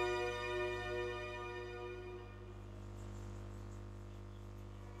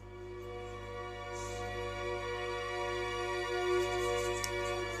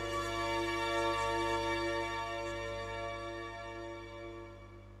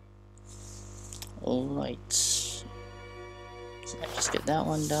 Alright. So I just get that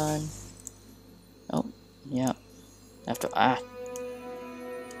one done. Oh, yeah.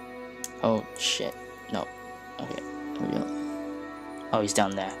 Oh, shit. No. Okay. Here we go. Oh, he's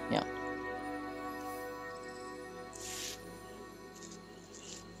down there. Yeah.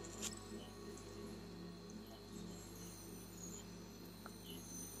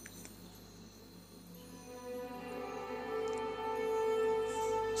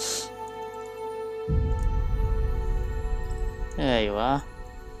 There you are.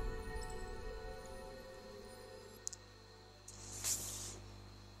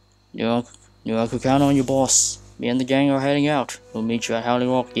 You could count on your boss. Me and the gang are heading out. We'll meet you at Howling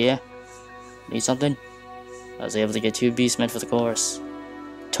Rock, yeah? Need something? I was able to get 2 beastmen for the chorus.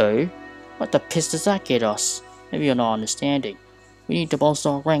 2? What the piss does that get us? Maybe you're not understanding. We need to bolster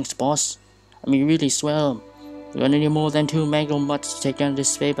our ranks, boss. I mean, really swell them. We're gonna need more than 2 mangled mutts to take down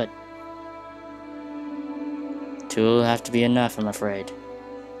this favor. 2 will have to be enough, I'm afraid.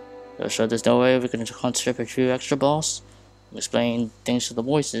 You're sure there's no way we can conscript a few extra boss? I'm explaining things to the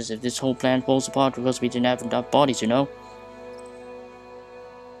voices if this whole plan falls apart because we didn't have enough bodies, you know?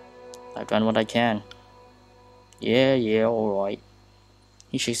 I've done what I can. Yeah, alright.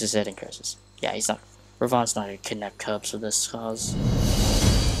 He shakes his head and curses. Yeah, he's not. Rivan's not gonna kidnap cubs for this cause.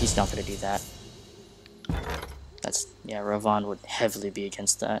 He's not gonna do that. Rivan would heavily be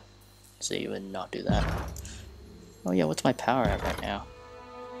against that. So he would not do that. Oh yeah, what's my power at right now?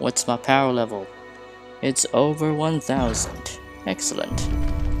 What's my power level? It's over 1000. Excellent.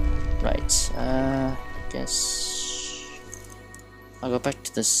 Right, guess I'll go back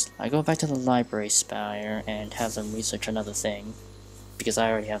to the library spire and have them research another thing. Because I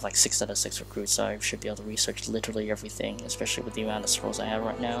already have like 6 out of 6 recruits, so I should be able to research literally everything, especially with the amount of scrolls I have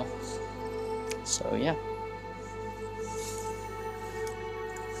right now. So yeah.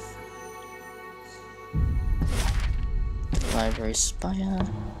 library spire.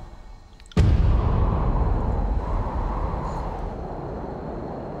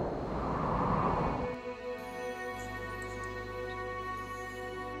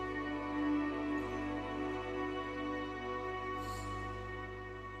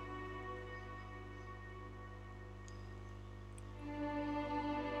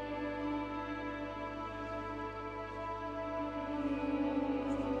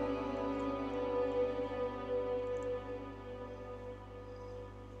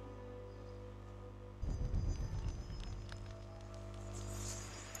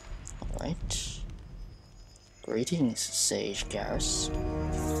 Alright. Greetings, Sage Garrus.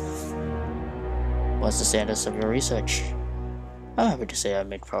 What's the status of your research? I'm happy to say I've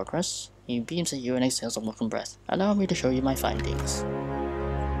made progress. He beams at you and exhales a welcome breath. Allow me to show you my findings.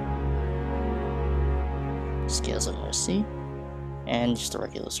 Scales of Mercy. And just a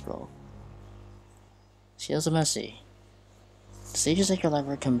regular scroll. Scales of Mercy. The sages at your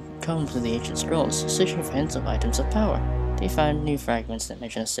library comb through the ancient scrolls, searching for hints of items of power. They find new fragments that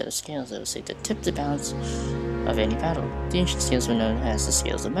mention a set of scales that will say to tip the balance of any battle. The ancient scales were known as the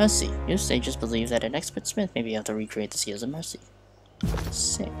Scales of Mercy. Your sages believe that an expert smith may be able to recreate the Scales of Mercy.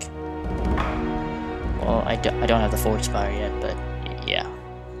 Sick. Well, I don't have the Forge Spire yet, but yeah.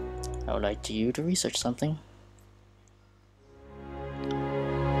 I would like you to research something.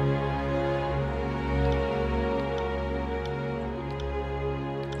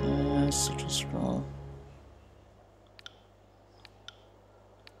 Sigil scroll.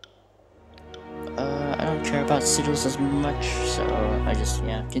 I don't care about sigils as much, so I just,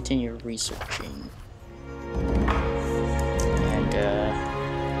 yeah, continue researching. And,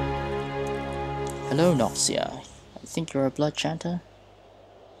 hello, Noxia. I think you're a blood chanter?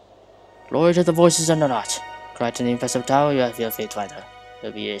 Glory to the voices of Narat. Cry to the impressive tower, you have your fate finder.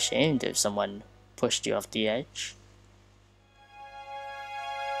 You'll be ashamed if someone pushed you off the edge.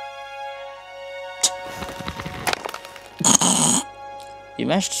 You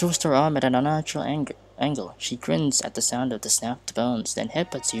manage to twist her arm at an unnatural angle. She grins at the sound of the snapped bones, then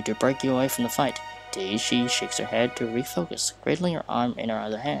headbutts you to break you away from the fight. Dazed, she shakes her head to refocus, cradling her arm in her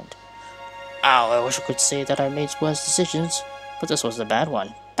other hand. Ow, I wish I could say that I made worse decisions, but this was the bad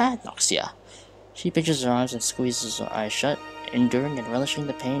one. Bad Noxia. She pinches her arms and squeezes her eyes shut, enduring and relishing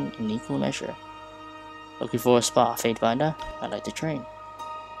the pain in equal measure. Looking for a spa, Fatebinder? I'd like to train.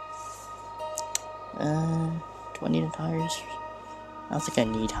 Do I need tires? I don't think I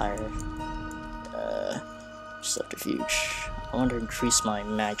need higher. Subterfuge. I want to increase my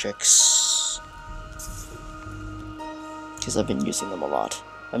magics, because I've been using them a lot.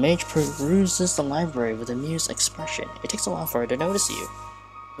 A mage peruses the library with amused expression. It takes a while for her to notice you.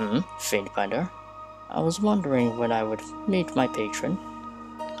 Faintbinder. I was wondering when I would meet my patron.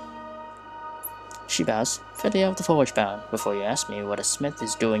 She bows. Fairly out of the forge bound. Before you ask me what a smith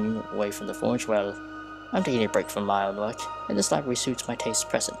is doing away from the forge, well, I'm taking a break from my own work, and this library suits my taste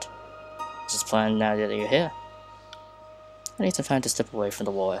present. This is planned now that you're here. I need some time to step away from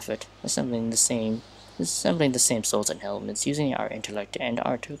the war effort, assembling the same swords and helmets, using our intellect and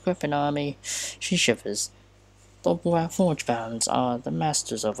art to equip an army. She shivers. The forge bounds are the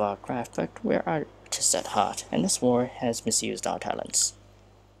masters of our craft, but we're artists at heart, and this war has misused our talents.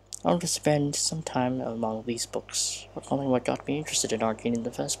 I want to spend some time among these books, recalling what got me interested in arcane in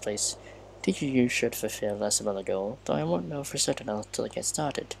the first place. Teaching you should fulfill a similar goal, though I won't know for certain until I get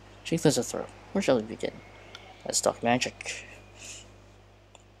started. She clears her throat. Where shall we begin? Let's talk magic.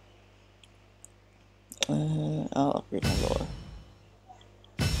 I'll upgrade my lore.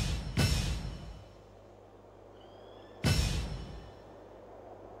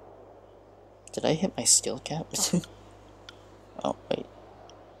 Did I hit my skill cap? Oh, wait.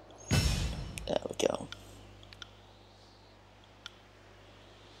 There we go.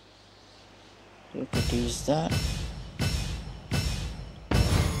 You could use that.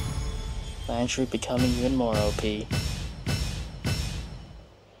 Landry becoming even more OP.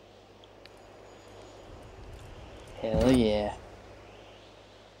 Hell yeah.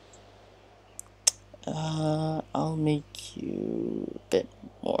 I'll make you a bit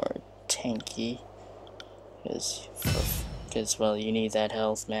more tanky. Because, well, you need that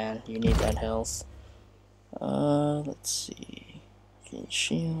health, man. You need that health. Let's see. Gain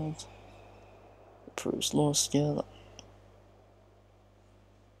shield. Improves lore skill.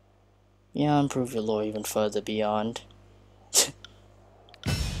 Yeah, improve your lore even further beyond.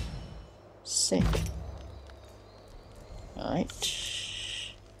 Sick. Alright.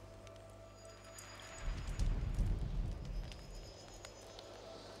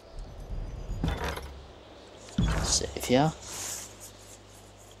 Save here.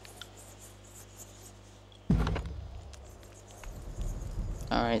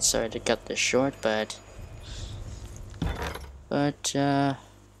 Alright, sorry to cut this short, but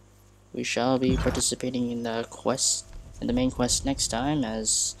we shall be participating in the quest, in the main quest next time,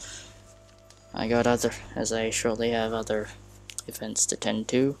 as I surely have other events to tend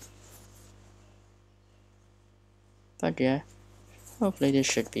to. But yeah, hopefully this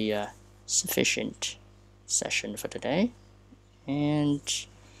should be a sufficient session for today, and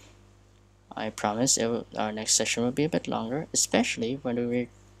I promise our next session will be a bit longer, especially when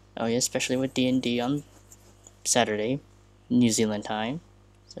especially with D&D on Saturday, New Zealand time.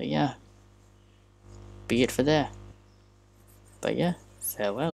 So yeah, be it for there. But yeah,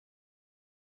 farewell.